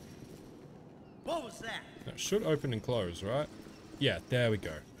 What was that? It should open and close, right? Yeah, there we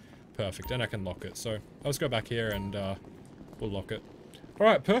go. Perfect, and I can lock it. So, let's go back here and we'll lock it.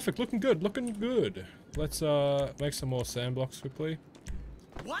 Alright, perfect. Looking good, looking good. Let's make some more sand blocks quickly.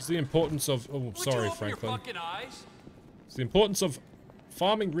 It's the importance of... Oh, sorry, Franklin. It's the importance of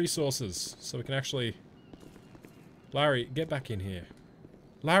farming resources, so we can actually... Larry, get back in here.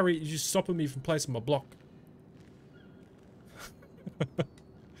 Larry, you're stopping me from placing my block.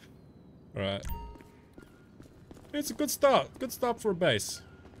 Alright. It's a good start. Good start for a base.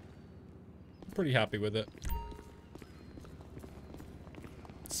 I'm pretty happy with it.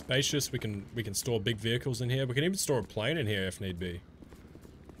 It's spacious. We can store big vehicles in here. We can even store a plane in here if need be.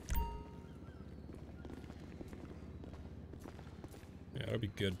 Yeah, that'll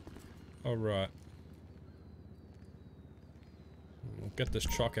be good. Alright. We'll get this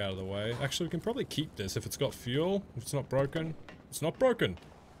truck out of the way. Actually, we can probably keep this if it's got fuel. If it's not broken. It's not broken.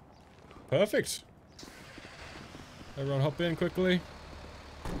 Perfect. Everyone hop in quickly.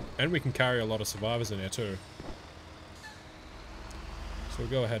 And we can carry a lot of survivors in here too. So we'll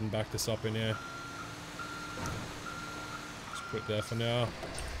go ahead and back this up in here. Just put it there for now.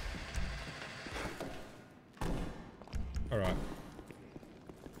 Alright.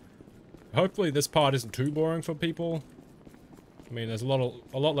 Hopefully this part isn't too boring for people. I mean, there's a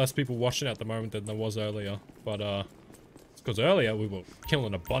lot less people watching at the moment than there was earlier. But it's because earlier we were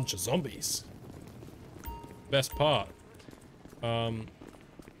killing a bunch of zombies. Best part.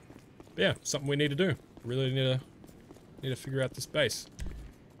 Yeah, something we need to do. Really need to figure out this base.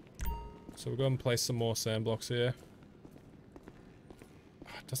 So we'll go and place some more sand blocks here.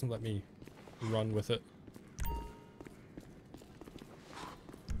 It doesn't let me run with it.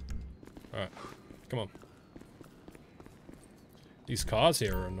 Alright, come on. These cars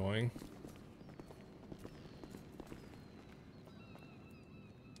here are annoying.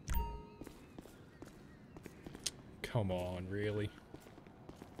 Come on, really?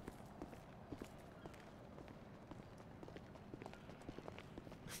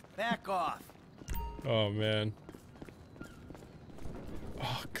 Back off. Oh, man.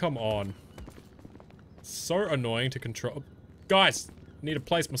 Oh, come on. So annoying to control. Guys, need to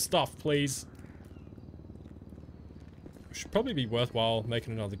place my stuff, please. Should probably be worthwhile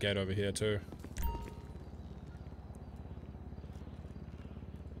making another gate over here, too.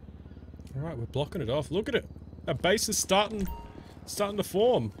 Alright, we're blocking it off. Look at it. Our base is starting to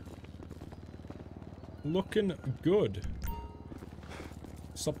form. Looking good.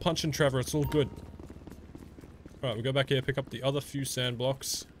 Stop punching, Trevor. It's all good. Alright, we'll go back here, pick up the other few sand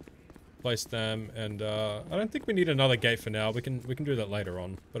blocks, place them, and I don't think we need another gate for now. We can do that later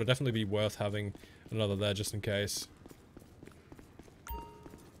on, but it'll definitely be worth having another there just in case.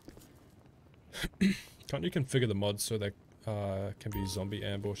 Can't you configure the mods so they can be zombie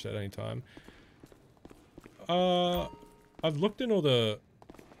ambushed at any time? I've looked in all the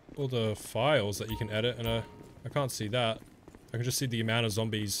files that you can edit, and I can't see that. I can just see the amount of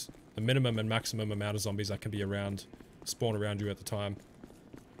zombies, the minimum and maximum amount of zombies that can be around, spawn around you at the time.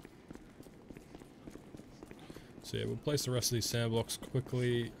 So yeah, we'll place the rest of these sand blocks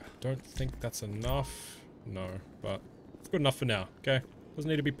quickly. Don't think that's enough. No, but it's good enough for now, okay? Doesn't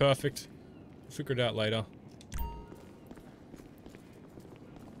need to be perfect. We'll figure it out later.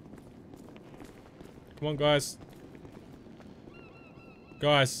 Come on, guys.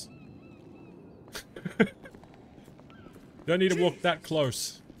 Guys. You don't need to walk that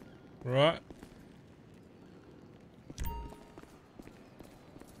close. Alright?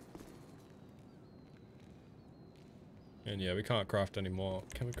 And yeah, we can't craft anymore.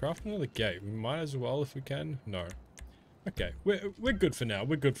 Can we craft another gate? We might as well if we can. No. Okay, we're good for now.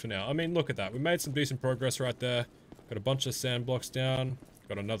 We're good for now. I mean, look at that. We made some decent progress right there. Got a bunch of sand blocks down.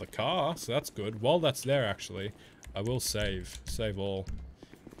 Got another car, so that's good. While that's there, actually, I will save. Save all.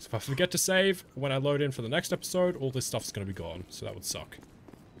 So if I forget to save, when I load in for the next episode, all this stuff's going to be gone. So that would suck.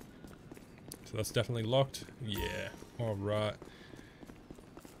 So that's definitely locked. Yeah. Alright.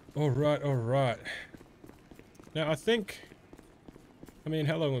 Alright, alright. Now, I think... I mean,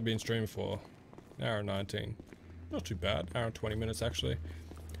 how long have we been streaming for? An hour and 19. Not too bad. Hour and 20 minutes, actually.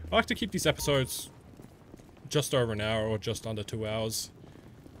 I like to keep these episodes just over an hour or just under 2 hours.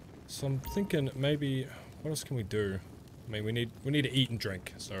 So I'm thinking maybe... What else can we do? I mean, we need to eat and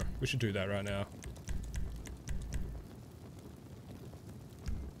drink, so we should do that right now.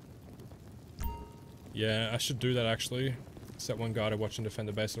 Yeah, I should do that actually. Set one guy to watch and defend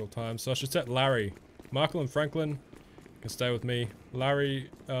the base at all times. So I should set Larry. Michael and Franklin can stay with me. Larry,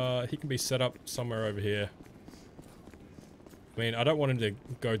 he can be set up somewhere over here. I mean, I don't want him to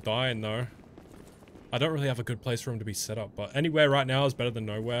go dying though. I don't really have a good place for him to be set up, but anywhere right now is better than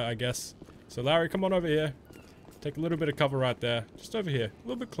nowhere, I guess. So Larry, come on over here. Take a little bit of cover right there. Just over here. A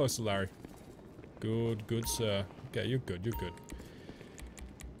little bit closer, Larry. Good, good, sir. Okay, you're good, you're good.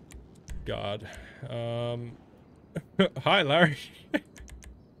 God. Hi, Larry.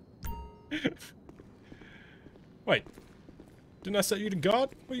 Wait. Didn't I set you to guard?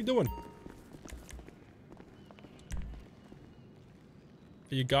 What are you doing?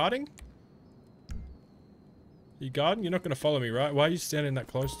 Are you guarding? Are you guarding? You're not going to follow me, right? Why are you standing that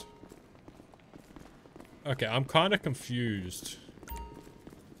close? Okay, I'm kind of confused.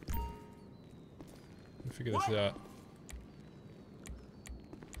 Let me figure this out.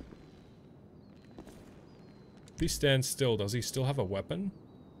 If he stands still, does he still have a weapon?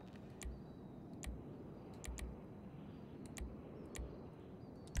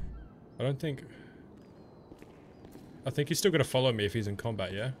 I don't think... I think he's still gonna follow me if he's in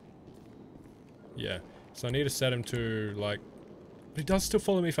combat, yeah? Yeah. So I need to set him to, like... But he does still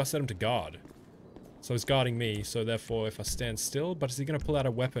follow me if I set him to guard. So he's guarding me, so therefore if I stand still, but is he gonna pull out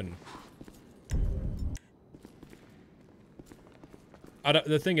a weapon?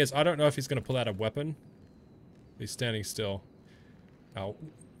 The thing is, I don't know if he's gonna pull out a weapon. He's standing still. We'll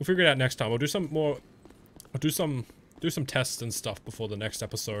figure it out next time. We'll do some more... I'll do some tests and stuff before the next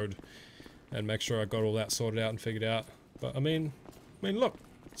episode. And make sure I got all that sorted out and figured out. But I mean, look,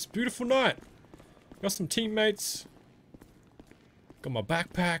 it's a beautiful night. Got some teammates. Got my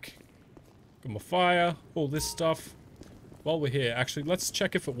backpack. Got my fire. All this stuff. While we're here, actually, let's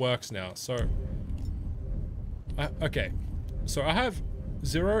check if it works now. So, okay. So I have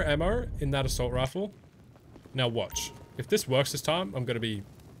 0 ammo in that assault rifle. Now watch. If this works this time, I'm gonna be...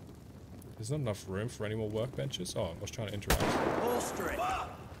 There's not enough room for any more workbenches. Oh, I was trying to interact.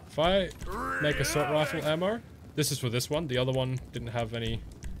 If I make assault rifle ammo, this is for this one. The other one didn't have any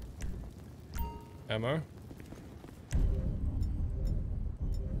ammo.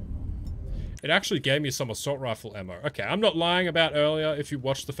 It actually gave me some assault rifle ammo. Okay, I'm not lying about earlier. If you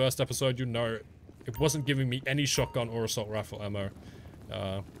watched the first episode, you know it wasn't giving me any shotgun or assault rifle ammo.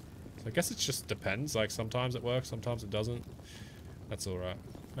 So I guess it just depends. Like, sometimes it works, sometimes it doesn't. That's alright.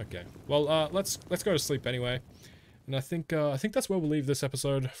 Okay. Well, let's go to sleep anyway. And I think that's where we'll leave this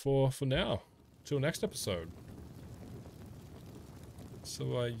episode for now. Till next episode.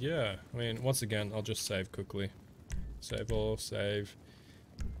 So, yeah. I mean, once again, I'll just save quickly. Save all, save.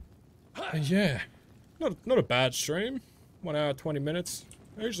 And yeah. Not a bad stream. 1 hour, 20 minutes.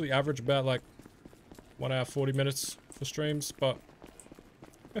 I usually average about, like, 1 hour, 40 minutes for streams, but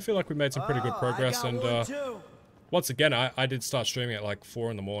I feel like we made some pretty good progress, and, once again, I did start streaming at, like,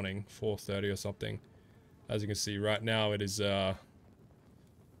 4 in the morning, 4:30 or something. As you can see, right now it is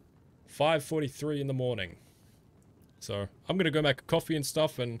 5:43 in the morning. So I'm gonna go make a coffee and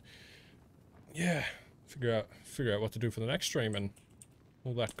stuff, and yeah, figure out what to do for the next stream and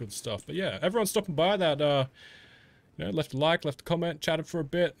all that good stuff. But yeah, everyone stopping by that you know, left a like, left a comment, chatted for a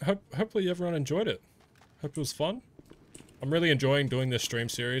bit. Hopefully everyone enjoyed it. Hope it was fun. I'm really enjoying doing this stream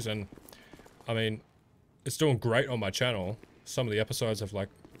series, and I mean, it's doing great on my channel. Some of the episodes have like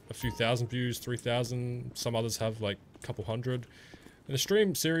a few thousand views, 3,000. Some others have like a couple hundred. And the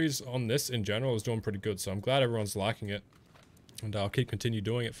stream series on this in general is doing pretty good, so I'm glad everyone's liking it. And I'll keep continuing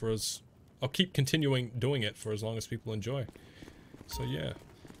doing it for as long as people enjoy. So yeah.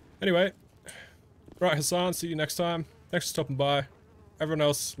 Anyway, right, Hassan, see you next time. Thanks for stopping by. Everyone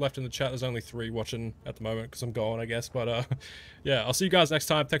else left in the chat, there's only 3 watching at the moment because I'm gone, I guess. But yeah, I'll see you guys next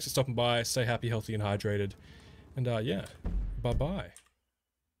time. Thanks for stopping by. Stay happy, healthy, and hydrated. And yeah, bye-bye.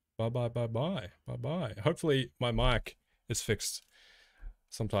 Bye-bye, bye-bye, bye-bye. Hopefully my mic is fixed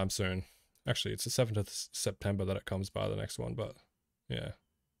sometime soon. Actually, it's the 7th of September that it comes by, the next one, but yeah.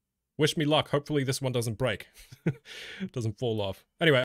 Wish me luck. Hopefully this one doesn't break. Doesn't fall off. Anyway.